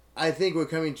 But I think we're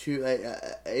coming to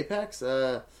apex.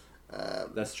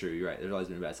 That's true. You're right. There's always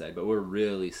been a bad side, but we're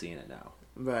really seeing it now.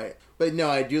 Right. But no,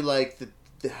 I do like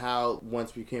the how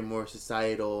once we became more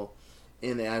societal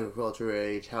in the agriculture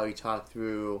age, how he talked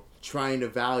through trying to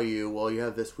value, well, you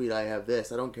have this wheat, I have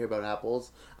this. I don't care about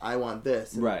apples. I want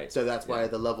this. And right. So that's why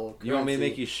the level of currency. You want me to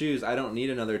make you shoes? I don't need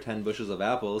another 10 bushels of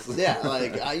apples. Yeah,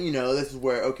 like, this is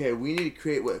where, okay, we need to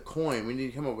create a coin. We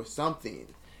need to come up with something.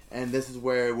 And this is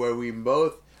where we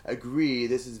both agree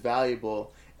this is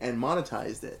valuable and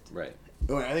monetized it. Right.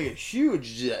 I think it's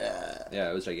huge. Yeah,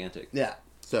 it was gigantic. Yeah.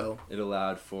 So it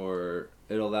allowed for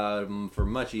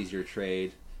much easier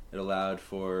trade, It allowed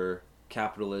for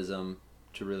capitalism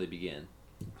to really begin.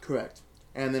 Correct.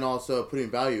 And then also putting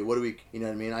value. What do we, you know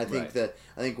what I mean? I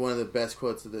think one of the best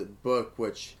quotes of the book,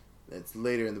 which it's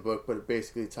later in the book, but it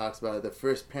basically talks about it. The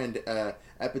first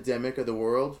epidemic of the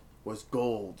world was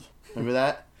gold. Remember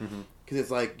that? Because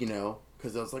it's like, you know,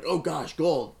 because I was like, oh gosh,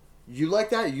 gold. You like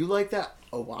that? You like that?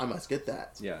 Oh, well, I must get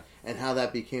that. Yeah. And how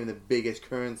that became the biggest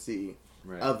currency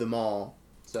of them all.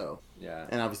 So. Yeah.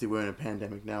 And obviously we're in a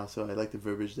pandemic now, so I like the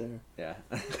verbiage there.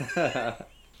 Yeah.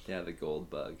 Yeah, the gold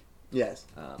bug. Yes.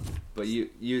 But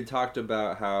you talked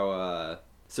about how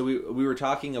so we were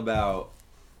talking about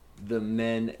the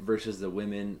men versus the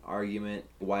women argument,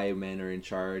 why men are in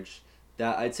charge.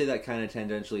 That I'd say that kind of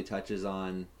tangentially touches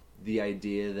on the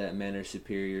idea that men are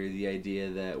superior, the idea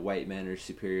that white men are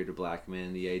superior to black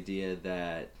men, the idea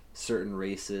that certain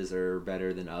races are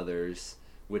better than others,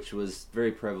 which was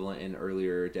very prevalent in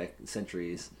earlier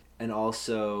centuries, and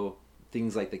also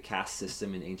things like the caste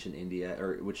system in ancient India,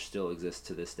 or which still exists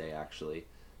to this day, actually.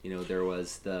 You know, there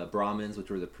was the Brahmins, which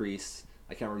were the priests.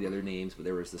 I can't remember the other names, but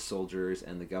there was the soldiers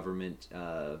and the government,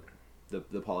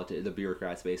 the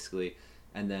bureaucrats, basically.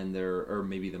 And then or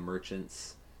maybe the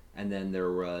merchants. And then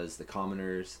there was the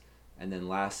commoners. And then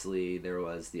lastly, there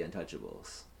was the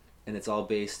untouchables. And it's all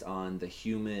based on the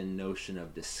human notion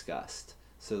of disgust.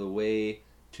 So the way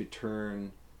to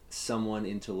turn someone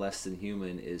into less than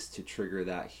human is to trigger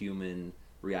that human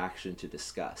reaction to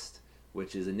disgust,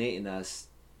 which is innate in us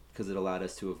because it allowed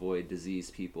us to avoid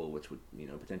diseased people, which would, you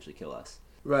know, potentially kill us.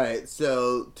 Right.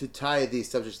 So to tie these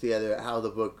subjects together, how the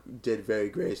book did very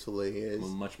gracefully is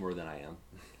much more than I am.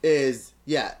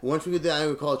 Once we did the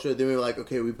agriculture, then we were like,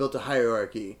 okay, we built a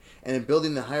hierarchy, and in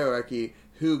building the hierarchy,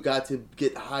 who got to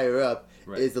get higher up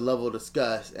is the level of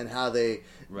disgust and how they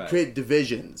create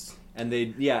divisions. And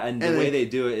the way they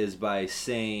do it is by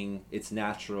saying it's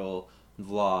natural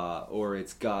law or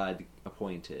it's God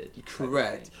appointed.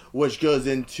 Correct. Which goes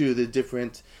into the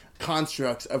different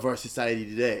constructs of our society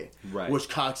today. Right. Which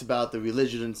talks about the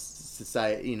religion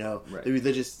society, you know, the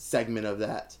religious segment of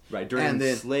that. Right. During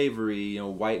slavery, you know,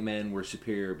 white men were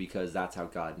superior because that's how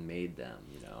God made them,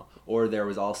 you know. Or there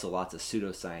was also lots of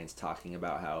pseudoscience talking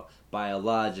about how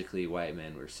biologically white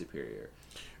men were superior.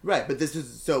 Right, but this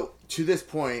is, so to this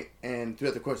point and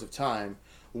throughout the course of time,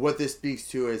 what this speaks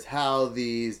to is how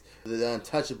the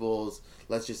untouchables,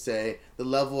 let's just say, the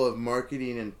level of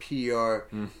marketing and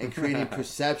PR and creating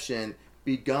perception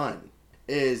begun.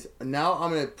 Is now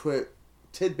I'm going to put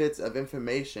tidbits of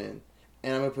information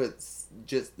and I'm going to put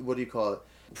just, what do you call it,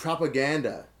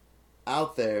 propaganda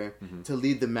out there to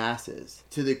lead the masses,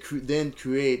 to then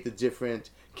create the different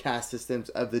caste systems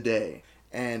of the day.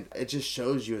 And it just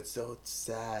shows you it's so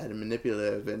sad and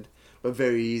manipulative, but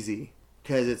very easy.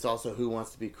 Because it's also who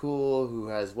wants to be cool, who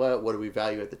has what do we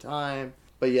value at the time.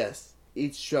 But yes,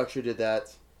 each structure did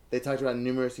that. They talked about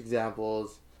numerous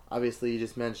examples. Obviously, you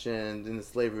just mentioned in the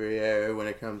slavery era when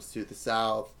it comes to the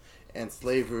South and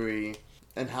slavery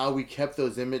and how we kept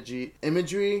those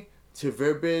imagery to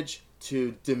verbiage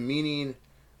to demeaning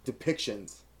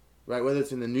depictions, right? Whether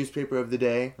it's in the newspaper of the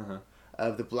day.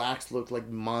 Of the blacks looked like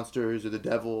monsters or the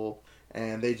devil,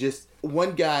 and they just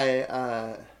one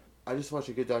guy. I just watched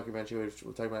a good documentary, which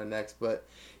we'll talk about next. But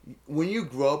when you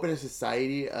grow up in a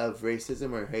society of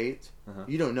racism or hate,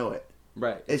 you don't know it.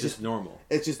 Right, it's just normal.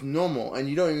 It's just normal, and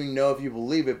you don't even know if you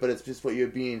believe it, but it's just what you're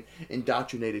being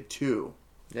indoctrinated to.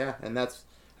 Yeah, and that's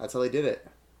how they did it.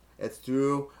 It's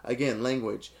through, again,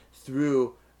 language,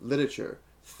 through literature,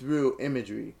 through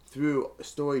imagery, through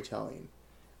storytelling,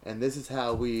 and this is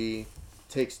how we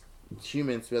take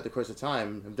humans throughout the course of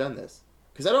time have done this.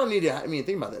 Because I don't need to,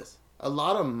 think about this. A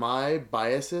lot of my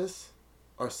biases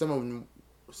are some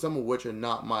of which are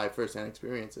not my first-hand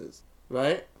experiences.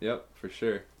 Right? Yep, for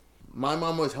sure. My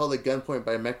mom was held at gunpoint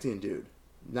by a Mexican dude.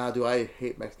 Now, do I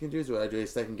hate Mexican dudes? Do I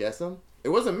second-guess them? It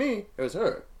wasn't me. It was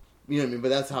her. You know what I mean? But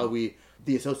that's how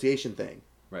the association thing,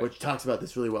 which talks about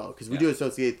this really well. Because we do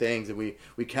associate things, and we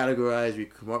categorize, we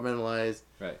compartmentalize.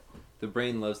 Right. The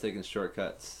brain loves taking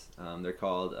shortcuts. They're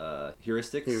called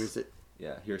heuristics.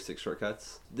 Heuristic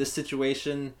shortcuts. This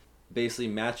situation basically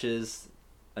matches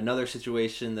another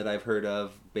situation that I've heard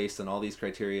of based on all these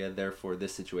criteria. Therefore,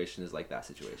 this situation is like that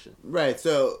situation. Right.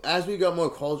 So as we got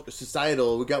more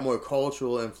societal, we got more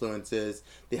cultural influences.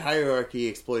 The hierarchy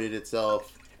exploited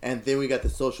itself, and then we got the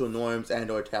social norms and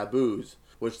or taboos,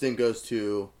 which then goes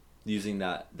to using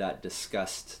that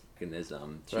disgust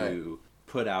mechanism to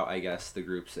put out, I guess, the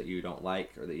groups that you don't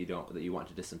like or that you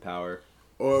want to disempower.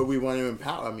 Or we want to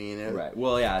empower. Right.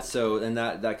 Well, yeah. So, and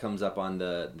that comes up on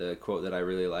the quote that I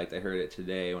really liked. I heard it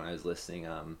today when I was listening,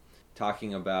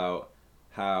 talking about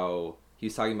how he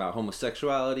was talking about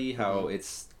homosexuality, how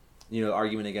it's the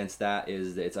argument against that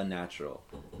is that it's unnatural.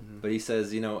 Mm-hmm. But he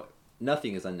says,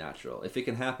 nothing is unnatural. If it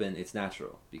can happen, it's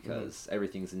natural because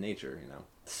everything's in nature.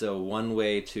 So one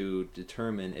way to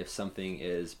determine if something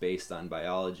is based on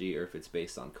biology or if it's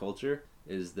based on culture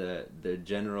is the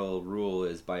general rule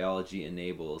is biology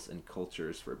enables and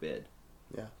cultures forbid.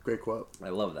 Yeah, great quote. I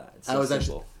love that. It's so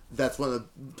simple. That's one of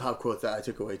the top quotes that I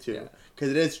took away too. Yeah. Because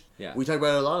it is, we talk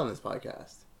about it a lot on this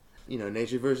podcast.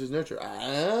 Nature versus nurture.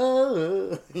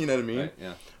 You know what I mean? Right,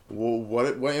 yeah. Well,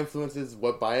 what influences,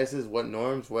 what biases, what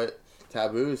norms, what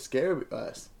taboos scare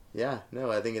us? Yeah, no,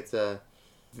 I think it's a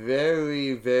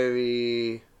very,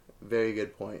 very, very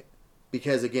good point.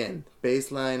 Because again,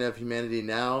 baseline of humanity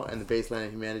now and the baseline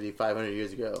of humanity 500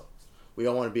 years ago, we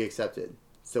all want to be accepted.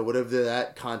 So whatever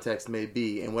that context may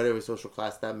be, and whatever social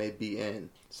class that may be in.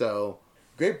 So,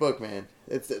 great book, man.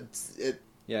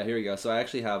 Yeah, here we go. So I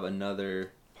actually have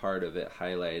another part of it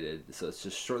highlighted. So it's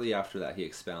just shortly after that he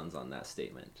expounds on that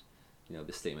statement.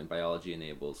 The statement, biology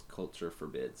enables, culture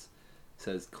forbids. It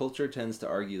says, culture tends to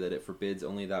argue that it forbids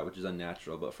only that which is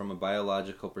unnatural, but from a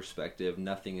biological perspective,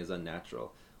 nothing is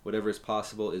unnatural. Whatever is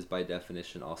possible is by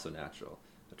definition also natural.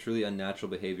 A truly unnatural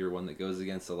behavior, one that goes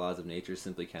against the laws of nature,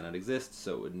 simply cannot exist,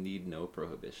 so it would need no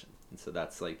prohibition. And so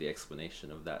that's like the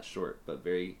explanation of that short but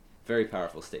very, very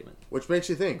powerful statement. Which makes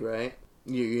you think, right?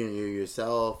 You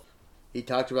yourself. He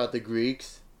talked about the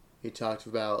Greeks. He talked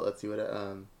about, let's see what,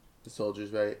 the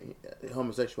soldiers, right?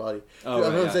 Homosexuality.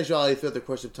 Homosexuality throughout the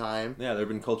course of time. Yeah, there have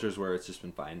been cultures where it's just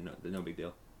been fine, no big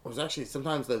deal. It was actually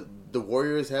sometimes the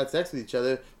warriors had sex with each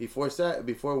other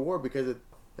before war because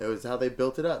it was how they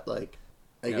built it up. Like,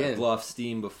 again, blow off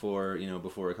steam before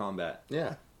a combat.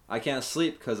 Yeah, I can't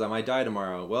sleep because I might die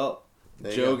tomorrow. Well,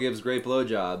 Joe gives great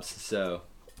blowjobs, so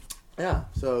yeah.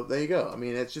 So there you go. I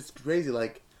mean, it's just crazy.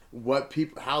 Like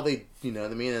how they, you know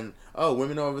what I mean? And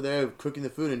women over there cooking the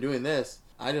food and doing this.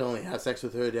 I didn't only have sex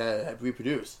with her to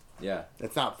reproduce. Yeah,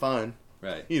 that's not fun.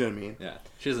 Right. You know what I mean? Yeah.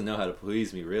 She doesn't know how to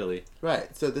please me, really.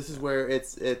 Right. So this is where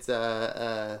it's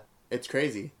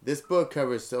crazy. This book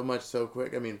covers so much so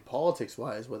quick. I mean,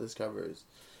 politics-wise, what this covers.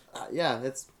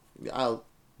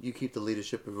 You keep the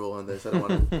leadership role on this. I don't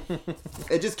want to.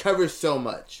 It just covers so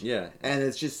much. Yeah. And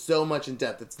it's just so much in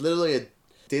depth. It's literally a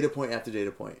data point after data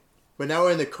point. But now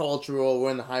we're in the cultural, we're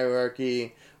in the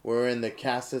hierarchy, we're in the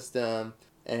caste system,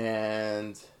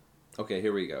 and... Okay,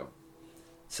 here we go.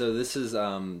 So this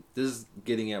is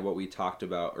getting at what we talked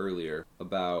about earlier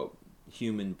about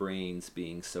human brains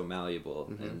being so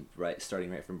malleable and starting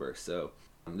right from birth. So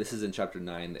this is in chapter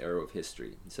 9, The Arrow of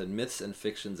History. It said, myths and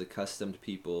fictions accustomed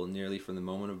people nearly from the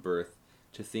moment of birth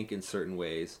to think in certain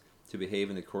ways, to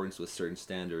behave in accordance with certain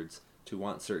standards, to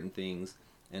want certain things,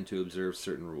 and to observe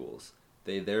certain rules.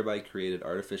 They thereby created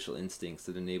artificial instincts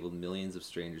that enabled millions of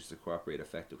strangers to cooperate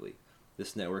effectively.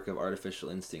 This network of artificial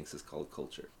instincts is called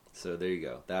culture. So there you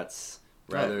go. That's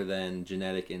rather than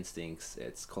genetic instincts,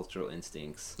 it's cultural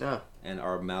instincts. Yeah. And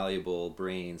our malleable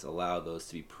brains allow those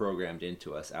to be programmed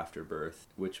into us after birth,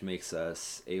 which makes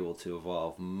us able to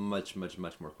evolve much, much,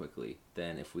 much more quickly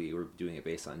than if we were doing it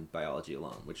based on biology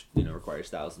alone, which requires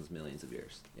thousands, millions of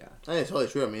years. Yeah. I think it's totally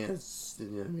true. I mean,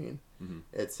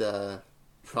 it's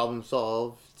problem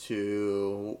solve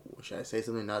to should I say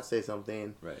something, not say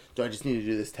something? Right. Do I just need to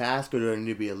do this task or do I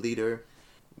need to be a leader?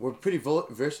 We're pretty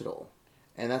versatile,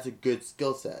 and that's a good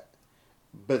skill set.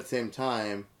 But at the same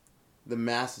time, the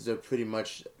masses are pretty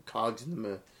much cogs in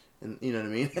the, you know what I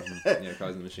mean? Yeah,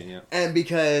 cogs in the machine, yeah. And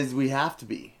because we have to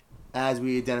be, as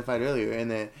we identified earlier, in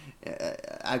the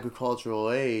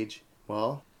agricultural age,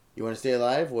 well, you want to stay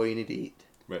alive? Well, you need to eat.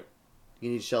 Right. You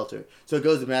need shelter. So it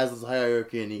goes to Maslow's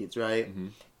hierarchy of needs, right? Mm-hmm.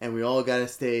 And we all gotta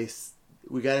stay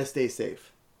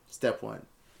safe. Step one.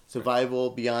 Survival,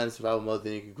 beyond survival mode,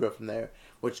 then you can grow from there.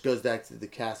 Which goes back to the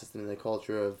caste system and the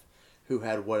culture of who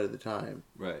had what at the time.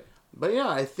 Right. But yeah,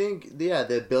 I think, the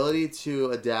ability to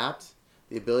adapt,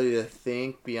 the ability to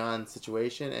think beyond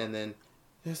situation, and then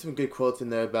there's some good quotes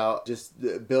in there about just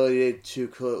the ability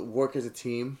to work as a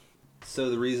team.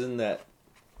 So the reason that,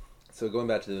 going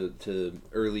back to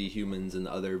early humans and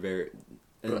other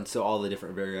so all the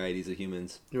different varieties of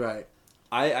humans. Right.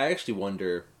 I actually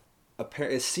wonder,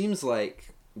 it seems like,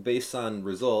 based on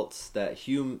results, that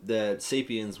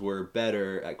sapiens were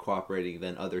better at cooperating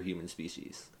than other human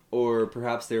species, or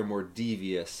perhaps they were more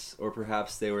devious, or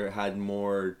perhaps they had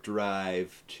more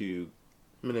drive to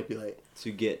manipulate,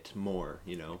 to get more.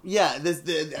 Yeah,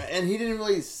 and he didn't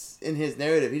really, in his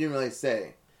narrative, he didn't really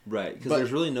say. Right, because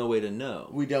there's really no way to know.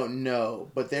 We don't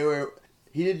know, but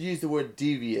he did use the word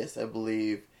devious, I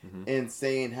believe, in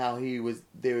saying how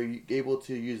they were able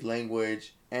to use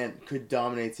language and could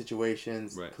dominate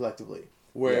situations collectively.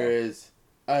 Whereas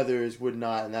others would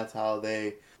not, and that's how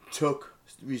they took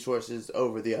resources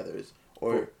over the others.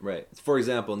 Or right. For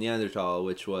example, Neanderthal,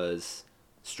 which was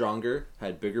stronger,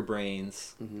 had bigger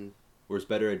brains, was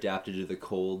better adapted to the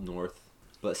cold north,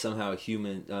 but somehow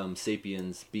human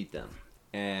sapiens beat them.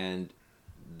 And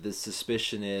the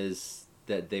suspicion is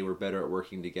that they were better at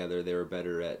working together, they were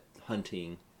better at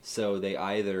hunting, so they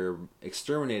either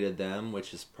exterminated them,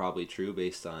 which is probably true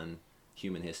based on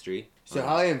human history. So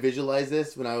how I visualized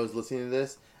this when I was listening to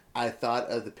this, I thought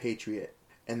of the Patriot,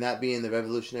 and that being the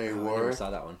Revolutionary War. I never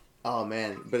saw that one. Oh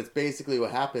man, but it's basically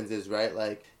what happens is, right,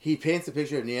 like, he paints a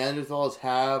picture of Neanderthals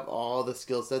have all the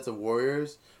skill sets of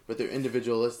warriors, but they're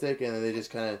individualistic, and they just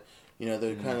kind of,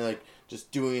 they're kind of like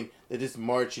they're just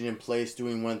marching in place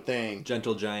doing one thing.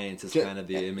 Gentle giants is kind of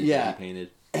the image that he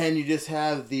painted. And you just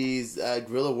have these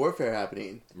guerrilla warfare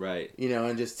happening. Right.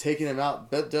 And just taking them out,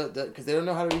 because they don't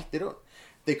know how to,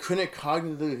 they couldn't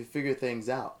cognitively figure things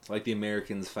out. Like the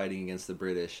Americans fighting against the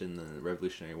British in the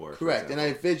Revolutionary War. Correct, and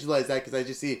I visualize that because I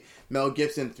just see Mel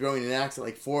Gibson throwing an axe at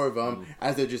like 4 of them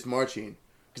as they're just marching.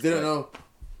 Because they don't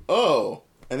know,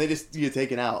 and they just get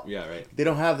taken out. Yeah, right. They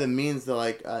don't have the means to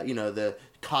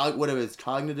whatever it's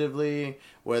cognitively,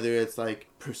 whether it's like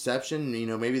perception,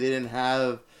 maybe they didn't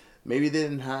have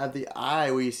the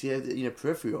eye where you see it,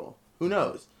 peripheral. Who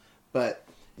knows? But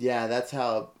yeah, that's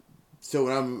how. So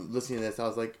when I'm listening to this, I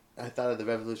was like, I thought of the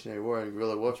Revolutionary War and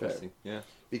guerrilla warfare. Interesting, yeah.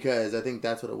 Because I think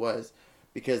that's what it was.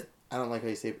 Because I don't like how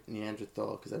you say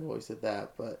Neanderthal, because I've always said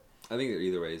that, but... I think that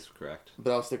either way is correct.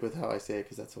 But I'll stick with how I say it,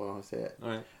 because that's how I want to say it. All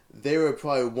right. They were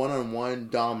probably one-on-one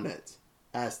dominant,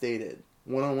 as stated.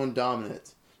 One-on-one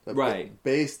dominant. Right.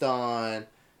 Based on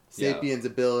Sapiens'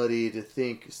 ability to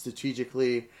think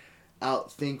strategically,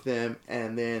 outthink them,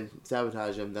 and then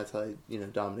sabotage them. That's how they,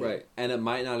 dominate. Right, and it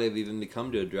might not have even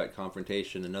become to a direct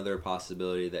confrontation. Another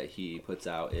possibility that he puts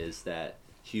out is that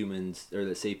humans, or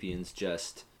the Sapiens,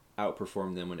 just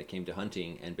outperformed them when it came to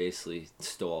hunting and basically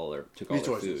stole or took all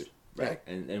resources. Their food. Right.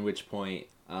 And at which point,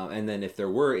 and then if there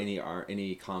were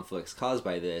any conflicts caused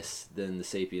by this, then the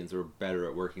Sapiens were better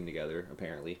at working together,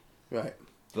 apparently. Right.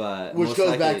 But which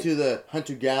goes back to the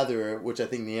hunter-gatherer, which I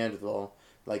think Neanderthal,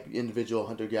 like individual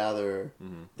hunter-gatherer,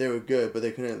 they were good, but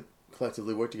they couldn't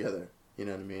collectively work together. You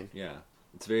know what I mean? Yeah.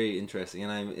 It's very interesting.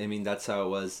 And I mean, that's how it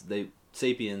was.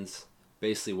 Sapiens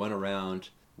basically went around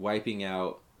wiping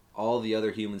out all the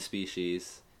other human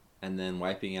species and then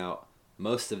wiping out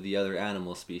most of the other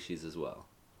animal species as well.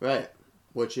 Right.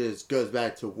 Which goes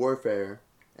back to warfare,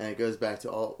 and it goes back to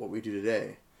all what we do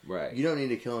today. Right. You don't need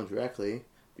to kill them directly,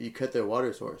 but you cut their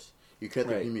water source. You cut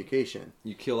their communication.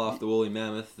 You kill off the woolly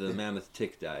mammoth, the mammoth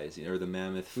tick dies, or the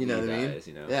mammoth flea dies,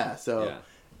 Yeah, so...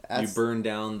 You burn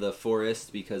down the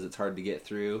forest because it's hard to get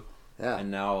through,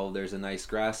 and now there's a nice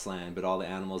grassland, but all the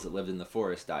animals that lived in the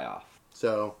forest die off.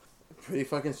 So, pretty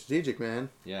fucking strategic, man.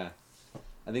 Yeah.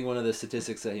 I think one of the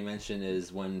statistics that he mentioned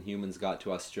is when humans got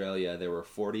to Australia, there were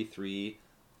 43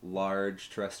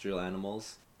 large terrestrial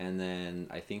animals, and then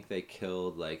I think they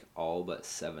killed like all but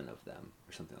 7 of them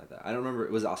or something like that. I don't remember.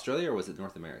 Was it Australia or was it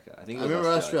North America? I remember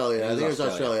Australia. I think it was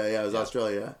Australia. Yeah, it was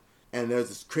Australia. And there's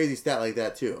this crazy stat like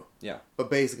that too. Yeah. But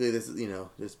basically, this is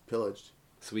just pillaged.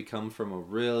 So we come from a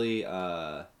really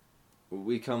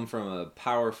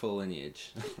powerful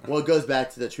lineage. Well, it goes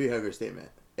back to the tree hugger statement.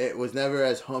 It was never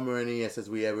as homogeneous as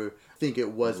we ever think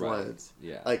it was once.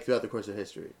 Yeah. Like throughout the course of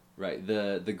history. Right.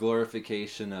 The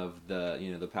glorification of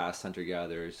the past hunter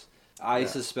gatherers. I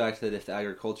suspect that if the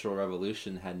agricultural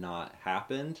revolution had not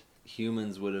happened,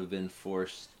 humans would have been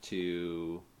forced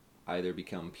to either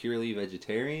become purely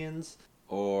vegetarians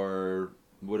or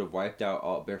would have wiped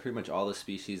out pretty much all the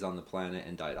species on the planet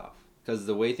and died off. Because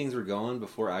the way things were going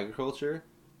before agriculture,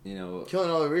 killing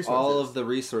all the resources. All of the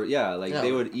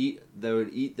they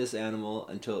would eat this animal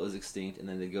until it was extinct, and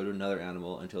then they'd go to another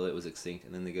animal until it was extinct,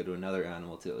 and then they go to another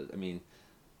animal till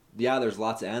there's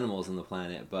lots of animals on the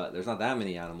planet, but there's not that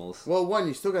many animals. Well,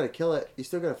 you still gotta kill it. You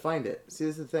still gotta find it. See,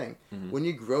 this is the thing. Mm-hmm. When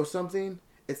you grow something,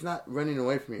 it's not running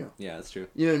away from you. Yeah, that's true.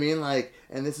 You know what I mean?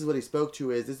 And this is what he spoke to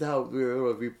this is how we were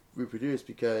able to reproduce,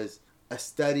 because a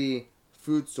steady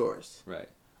food source. Right.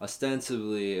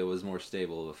 Ostensibly, it was more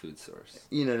stable of a food source.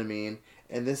 You know what I mean?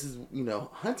 And this is,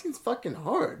 hunting's fucking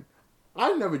hard. I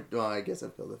guess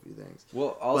I've killed a few things.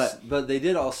 Well, but they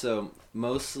did also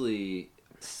mostly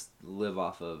live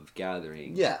off of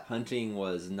gathering. Yeah. Hunting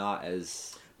was not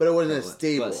as... But it wasn't as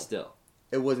stable. But still.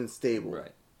 It wasn't stable.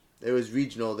 Right. It was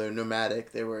regional. They're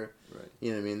nomadic. They were... Right.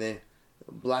 You know what I mean?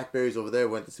 Blackberries over there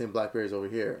weren't the same blackberries over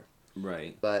here.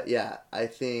 Right. But, yeah, I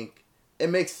think it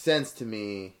makes sense to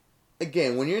me.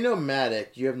 Again, when you're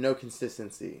nomadic, you have no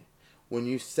consistency. When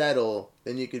you settle,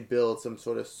 then you could build some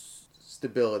sort of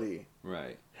stability.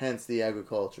 Right. Hence the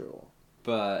agricultural.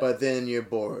 But then you're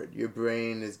bored. Your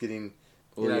brain is getting.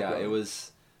 Well, yeah, it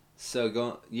was. So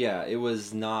going. Yeah, it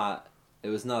was not. It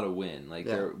was not a win. Like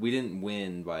we didn't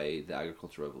win by the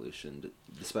agricultural revolution,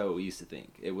 despite what we used to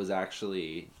think. It was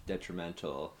actually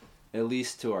detrimental, at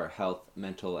least to our health,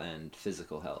 mental and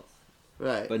physical health.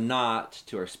 Right. But not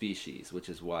to our species, which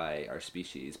is why our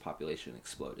species population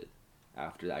exploded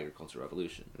after the agricultural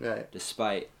revolution. Right.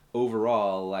 Despite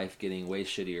overall life getting way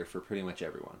shittier for pretty much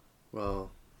everyone.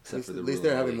 Well, except for the at least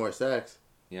they're having more sex.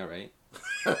 Yeah, right.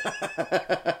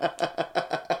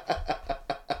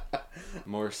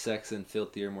 More sex and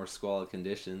filthier, more squalid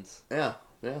conditions. Yeah.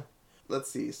 Let's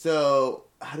see. So,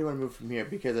 how do you want to move from here?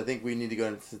 Because I think we need to go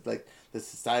into like the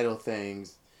societal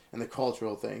things and the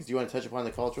cultural things. Do you want to touch upon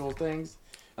the cultural things?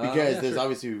 Because there's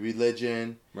obviously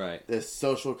religion. Right. There's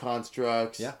social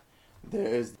constructs. Yeah.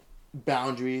 There's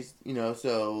boundaries,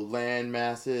 so land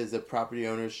masses of property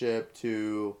ownership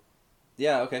to...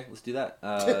 Yeah, okay, let's do that.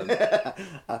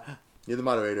 You're the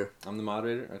moderator. I'm the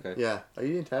moderator? Okay. Yeah. Are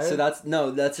you tired? So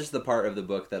that's just the part of the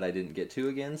book that I didn't get to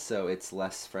again, so it's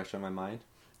less fresh on my mind.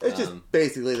 It's just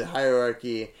basically the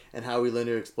hierarchy and how we learn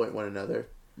to exploit one another.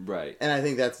 Right. And I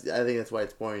think that's why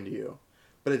it's boring to you.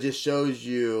 But it just shows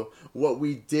you what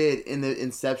we did in the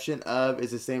inception of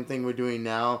is the same thing we're doing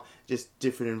now, just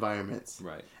different environments.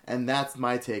 Right. And that's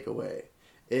my takeaway.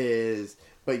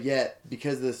 But yet,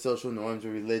 because of the social norms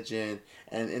of religion,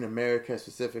 and in America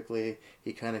specifically,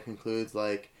 he kind of concludes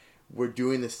like, we're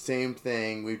doing the same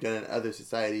thing we've done in other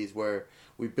societies where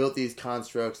we built these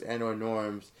constructs and or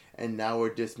norms, and now we're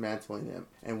dismantling them.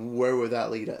 And where will that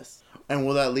lead us? And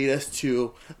will that lead us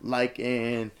to, like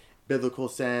in biblical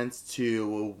sense,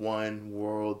 to a one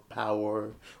world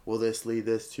power? Will this lead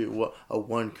us to a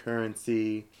one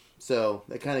currency? So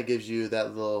that kind of gives you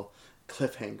that little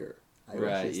cliffhanger.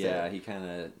 Right, yeah, he kind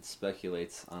of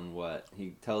speculates on what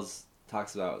he talks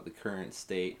about the current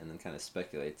state and then kind of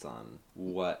speculates on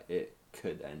what it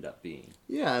could end up being.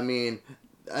 Yeah, I mean,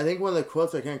 I think one of the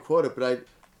quotes, I can't quote it, but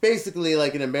basically,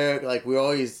 like in America, like we're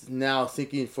always now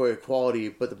seeking for equality,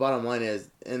 but the bottom line is,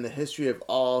 in the history of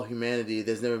all humanity,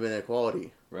 there's never been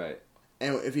equality. Right.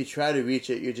 And if you try to reach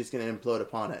it, you're just going to implode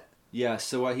upon it. Yeah,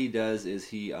 so what he does is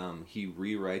he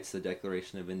rewrites the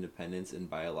Declaration of Independence in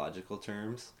biological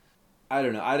terms. I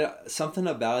don't know. Something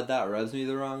about that rubs me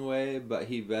the wrong way, but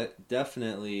he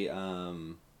definitely.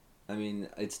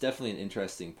 It's definitely an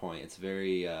interesting point. It's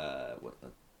very.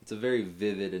 It's a very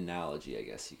vivid analogy, I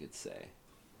guess you could say.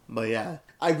 But yeah,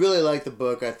 I really like the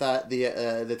book. I thought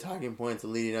the talking points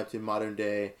leading up to modern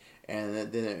day,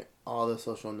 and then all the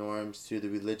social norms to the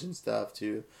religion stuff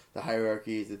to the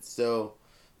hierarchies. It so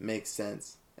makes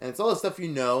sense, and it's all the stuff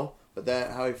but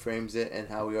that how he frames it and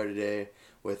how we are today.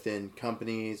 Within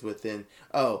companies,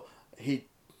 he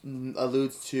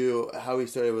alludes to how he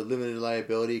started with limited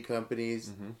liability companies.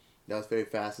 Mm-hmm. That was very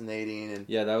fascinating. And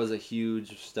yeah, that was a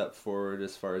huge step forward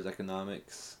as far as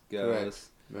economics goes.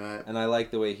 Right. And I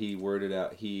like the way he worded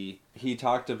out. He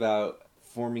talked about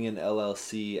forming an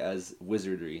LLC as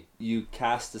wizardry. You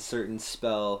cast a certain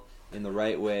spell in the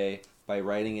right way by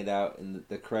writing it out in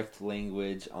the correct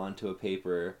language onto a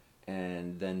paper,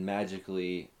 and then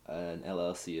magically an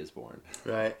LLC is born.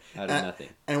 Right. Out of nothing.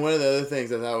 And one of the other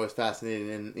things I thought was fascinating,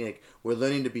 and we're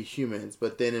learning to be humans,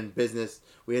 but then in business,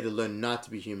 we had to learn not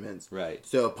to be humans. Right.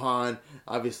 So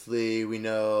obviously, we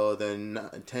know the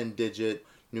 10-digit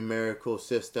numerical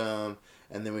system,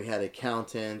 and then we had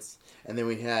accountants, and then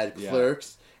we had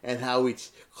clerks, and how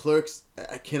clerks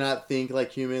cannot think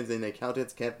like humans, and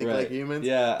accountants can't think like humans.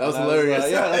 Yeah. That was hilarious.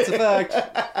 Yeah, that's a fact.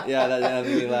 Yeah, that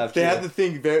made me laugh. They had to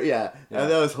think and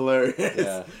that was hilarious.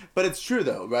 Yeah. But it's true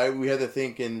though, right? We had to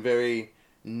think in very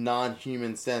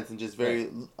non-human sense and just very,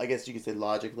 I guess you could say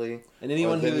logically. And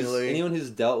anyone who's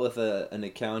dealt with an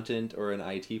accountant or an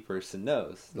IT person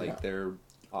knows, they're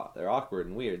awkward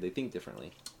and weird. They think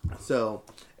differently. So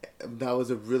that was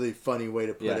a really funny way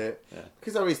to put it. Yeah.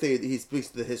 Because obviously he speaks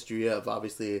to the history of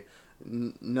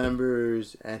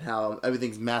numbers and how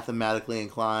everything's mathematically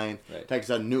inclined. Right. Talks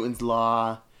about Newton's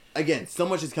law. Again, so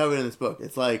much is covered in this book.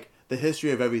 It's like the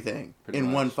history of everything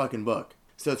in one fucking book.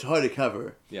 So it's hard to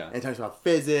cover. Yeah. And it talks about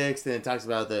physics, and it talks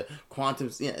about the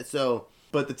quantum. Yeah. So,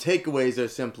 but the takeaways are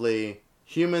simply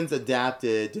humans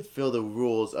adapted to fill the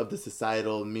rules of the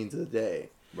societal means of the day.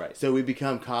 Right. So we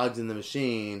become cogs in the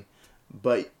machine,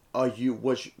 but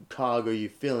which cog are you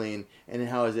filling, and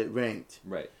how is it ranked?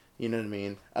 Right. You know what I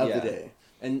mean? Of the day.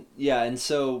 And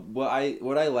so what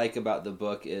I like about the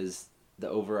book is the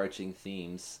overarching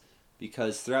themes,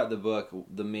 because throughout the book,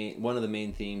 one of the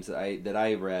main themes that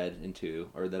I read into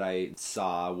or that I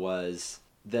saw was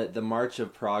that the march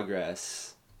of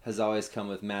progress has always come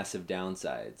with massive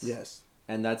downsides. Yes.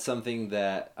 And that's something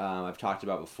that I've talked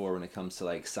about before when it comes to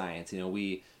like science. You know,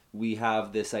 we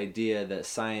have this idea that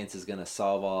science is going to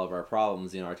solve all of our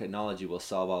problems. You know, our technology will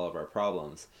solve all of our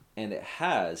problems. And it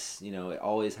has, you know, it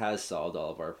always has solved all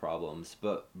of our problems.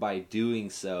 But by doing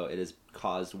so, it has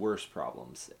caused worse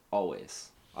problems. Always.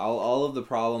 All of the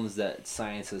problems that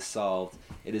science has solved,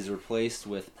 it is replaced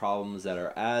with problems that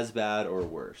are as bad or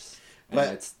worse. And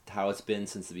it's how it's been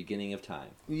since the beginning of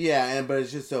time. Yeah, but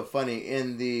it's just so funny.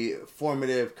 In the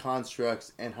formative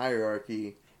constructs and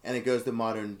hierarchy, and it goes to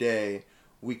modern day,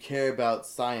 we care about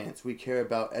science, we care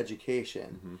about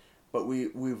education, Mm-hmm. but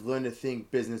we've learned to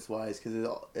think business-wise because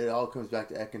it all comes back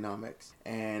to economics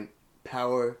and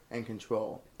power and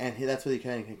control. And that's what he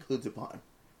kind of concludes upon,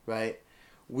 right?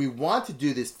 We want to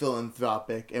do this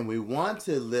philanthropic, and we want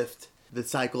to lift the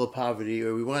cycle of poverty,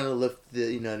 or we want to lift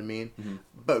the, you know what I mean? Mm-hmm.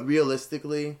 But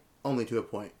realistically, only to a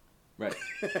point. Right.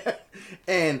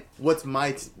 And what's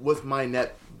my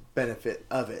net benefit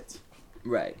of it?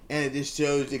 Right. And it just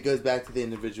shows, it goes back to the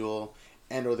individual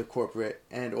and or the corporate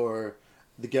and or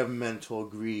the governmental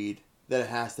greed that it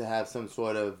has to have some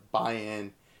sort of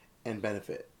buy-in and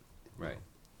benefit. Right.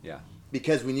 Yeah.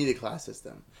 Because we need a class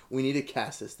system. We need a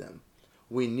caste system.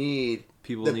 We need...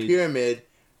 The pyramid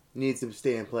needs to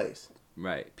stay in place.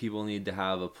 Right. People need to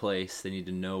have a place. They need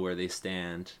to know where they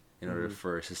stand in order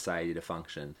for society to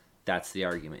function. That's the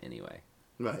argument anyway.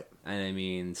 Right. And I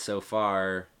mean, so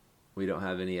far, we don't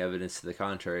have any evidence to the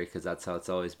contrary because that's how it's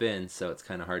always been. So it's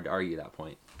kind of hard to argue that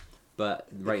point. But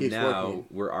right now,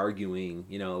 we're arguing.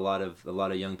 You know, a lot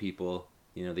of young people.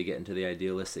 You know, they get into the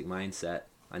idealistic mindset.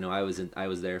 I know I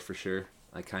was there for sure.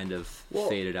 I kind of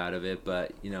faded out of it,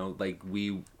 but you know, like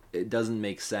it doesn't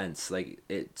make sense. Like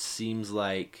it seems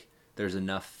like there's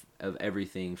enough of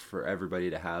everything for everybody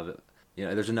to have. You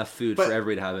know, there's enough food for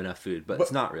everybody to have enough food, but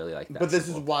it's not really like that. But this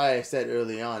is why I said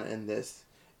early on in this,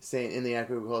 saying in the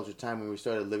agriculture time when we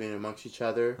started living amongst each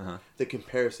other, the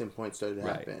comparison point started to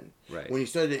happen. Right. When you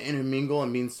started to intermingle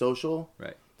and being social,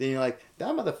 right. Then you're like, that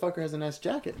motherfucker has a nice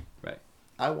jacket. Right.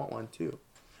 I want one too.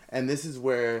 And this is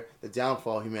where the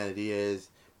downfall of humanity is,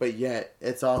 but yet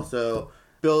it's also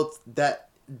built that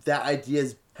idea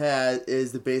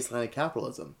is the baseline of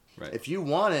capitalism. Right. If you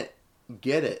want it,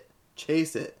 get it,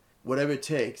 chase it, whatever it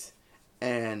takes.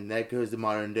 And that goes to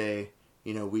modern day.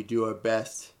 You know, we do our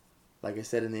best, like I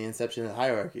said in the inception of the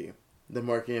hierarchy, the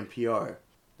marketing and PR.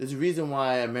 There's a reason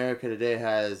why America today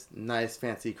has nice,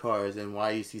 fancy cars and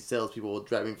why you see salespeople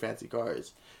driving fancy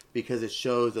cars. Because it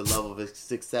shows a level of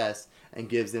success and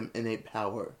gives them innate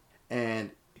power. And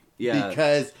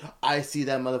because I see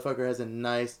that motherfucker has a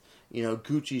nice, you know,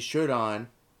 Gucci shirt on,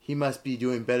 he must be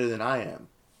doing better than I am.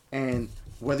 And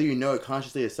whether you know it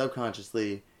consciously or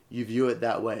subconsciously, you view it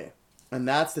that way. And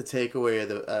that's the takeaway of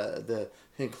the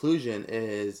conclusion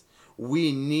is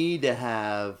we need to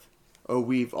have, or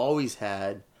we've always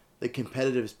had, the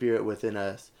competitive spirit within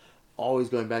us, always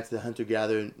going back to the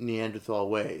hunter-gatherer Neanderthal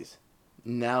ways.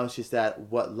 Now it's just at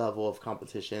what level of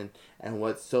competition and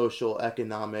what social,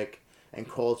 economic, and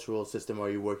cultural system are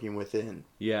you working within?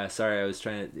 Yeah, sorry, I was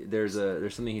trying to... There's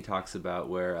something he talks about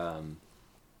where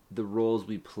the roles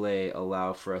we play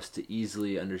allow for us to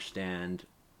easily understand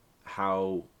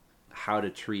how to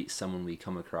treat someone we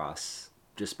come across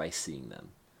just by seeing them.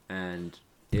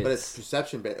 But it's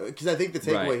perception based, because I think the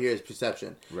takeaway here is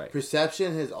perception. Right.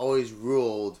 Perception has always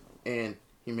ruled in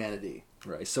humanity.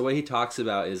 Right. So what he talks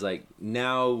about is like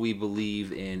now we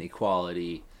believe in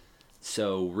equality.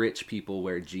 So rich people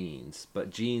wear jeans,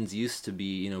 but jeans used to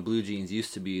be, you know, blue jeans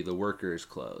used to be the workers'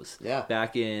 clothes. Yeah.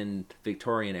 Back in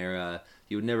Victorian era,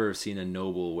 you would never have seen a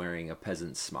noble wearing a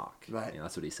peasant's smock. Right. You know,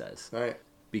 that's what he says. Right.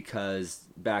 Because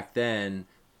back then,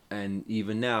 and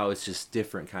even now, it's just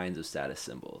different kinds of status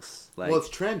symbols. Like, well, it's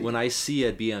trendy. When I see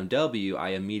a BMW, I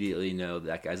immediately know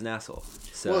that guy's an asshole.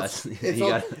 So well,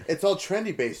 it's all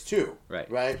trendy based too. Right.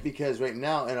 Right? Because right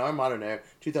now, in our modern era,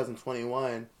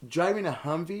 2021, driving a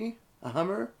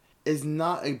Hummer, is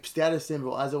not a status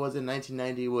symbol as it was in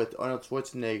 1990 with Arnold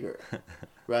Schwarzenegger.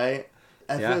 Right?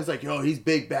 I feel it's like, yo, he's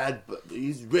big, bad, but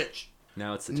he's rich.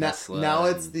 Now it's a Tesla. Now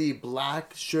it's the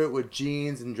black shirt with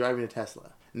jeans and driving a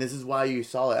Tesla. And this is why you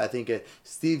saw it. I think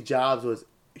Steve Jobs was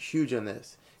huge on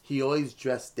this. He always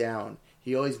dressed down.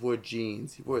 He always wore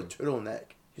jeans. He wore a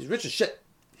turtleneck. He's rich as shit.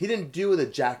 He didn't do with a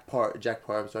Jack Kemp. Jack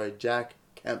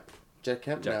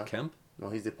Kemp? Jack Kemp? No,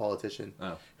 he's the politician.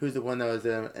 Oh. Who's the one that was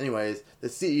anyways, the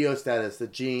CEO status,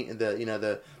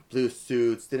 the blue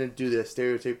suits, didn't do the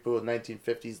stereotypical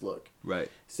 1950s look.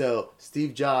 Right. So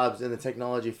Steve Jobs in the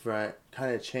technology front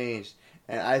kind of changed,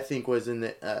 and I think was in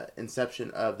the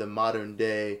inception of the modern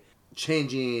day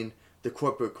changing the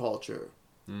corporate culture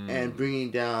and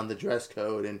bringing down the dress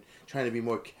code and trying to be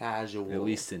more casual. At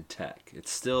least in tech,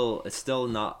 it's still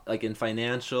not like in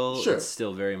financial. Sure. It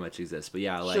still very much exists, but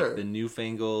yeah, like the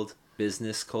newfangled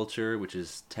business culture, which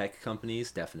is tech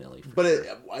companies, definitely. But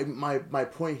my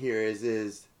point here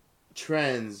is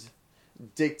trends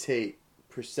dictate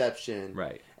perception,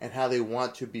 right, and how they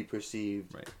want to be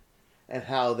perceived, right, and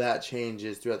how that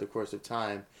changes throughout the course of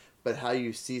time. But how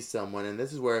you see someone, and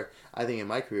this is where I think in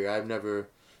my career I've never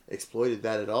exploited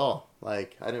that at all.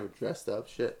 Like, I never dressed up.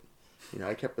 Shit,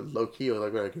 I kept it low key,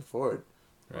 like what I could afford.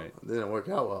 Right. It didn't work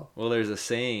out well. Well, there's a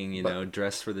saying,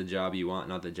 dress for the job you want,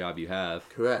 not the job you have.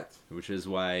 Correct. Which is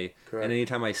why, Correct. And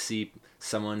anytime I see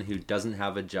someone who doesn't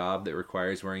have a job that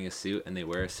requires wearing a suit and they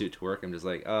wear a suit to work, I'm just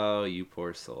like, oh, you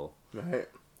poor soul. Right.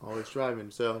 Always striving.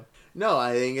 So, no,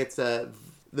 I think it's the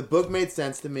book made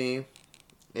sense to me.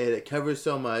 It covers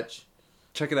so much.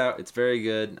 Check it out. It's very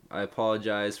good. I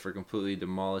apologize for completely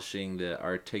demolishing the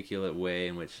articulate way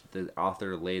in which the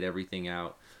author laid everything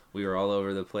out. We were all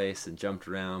over the place and jumped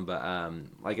around, but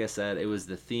like I said, it was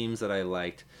the themes that I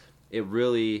liked. It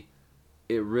really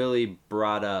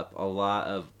brought up a lot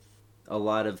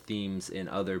of themes in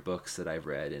other books that I've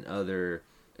read, in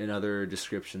other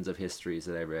descriptions of histories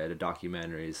that I've read,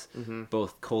 documentaries,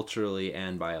 both culturally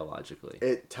and biologically.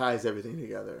 It ties everything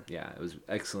together. Yeah, it was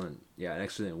excellent. Yeah, an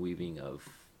excellent weaving of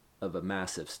a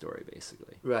massive story,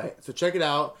 basically. Right. So check it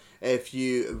out. If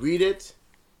you read it,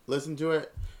 listen to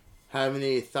it, have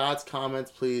any thoughts,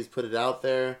 comments, please put it out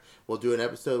there. We'll do an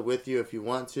episode with you if you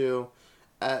want to,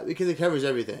 because it covers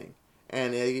everything.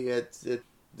 And this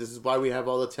is why we have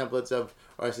all the templates of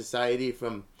our society,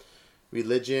 from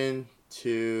religion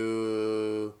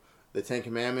to the Ten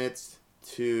Commandments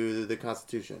to the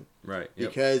Constitution. Right. Yep.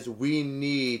 Because we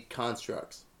need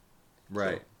constructs.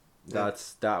 Right. So,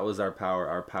 that was our power.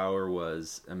 Our power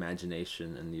was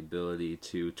imagination and the ability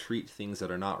to treat things that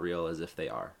are not real as if they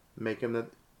are. Make them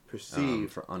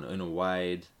perceive in a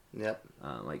wide,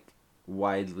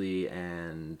 widely,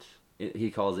 and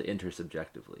he calls it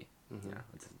intersubjectively. Yeah,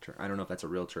 it's a term. I don't know if that's a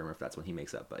real term or if that's what he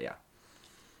makes up, but yeah.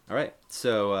 All right.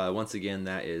 So once again,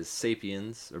 that is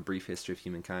 *Sapiens: A Brief History of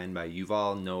Humankind* by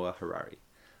Yuval Noah Harari.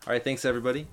 All right. Thanks, everybody.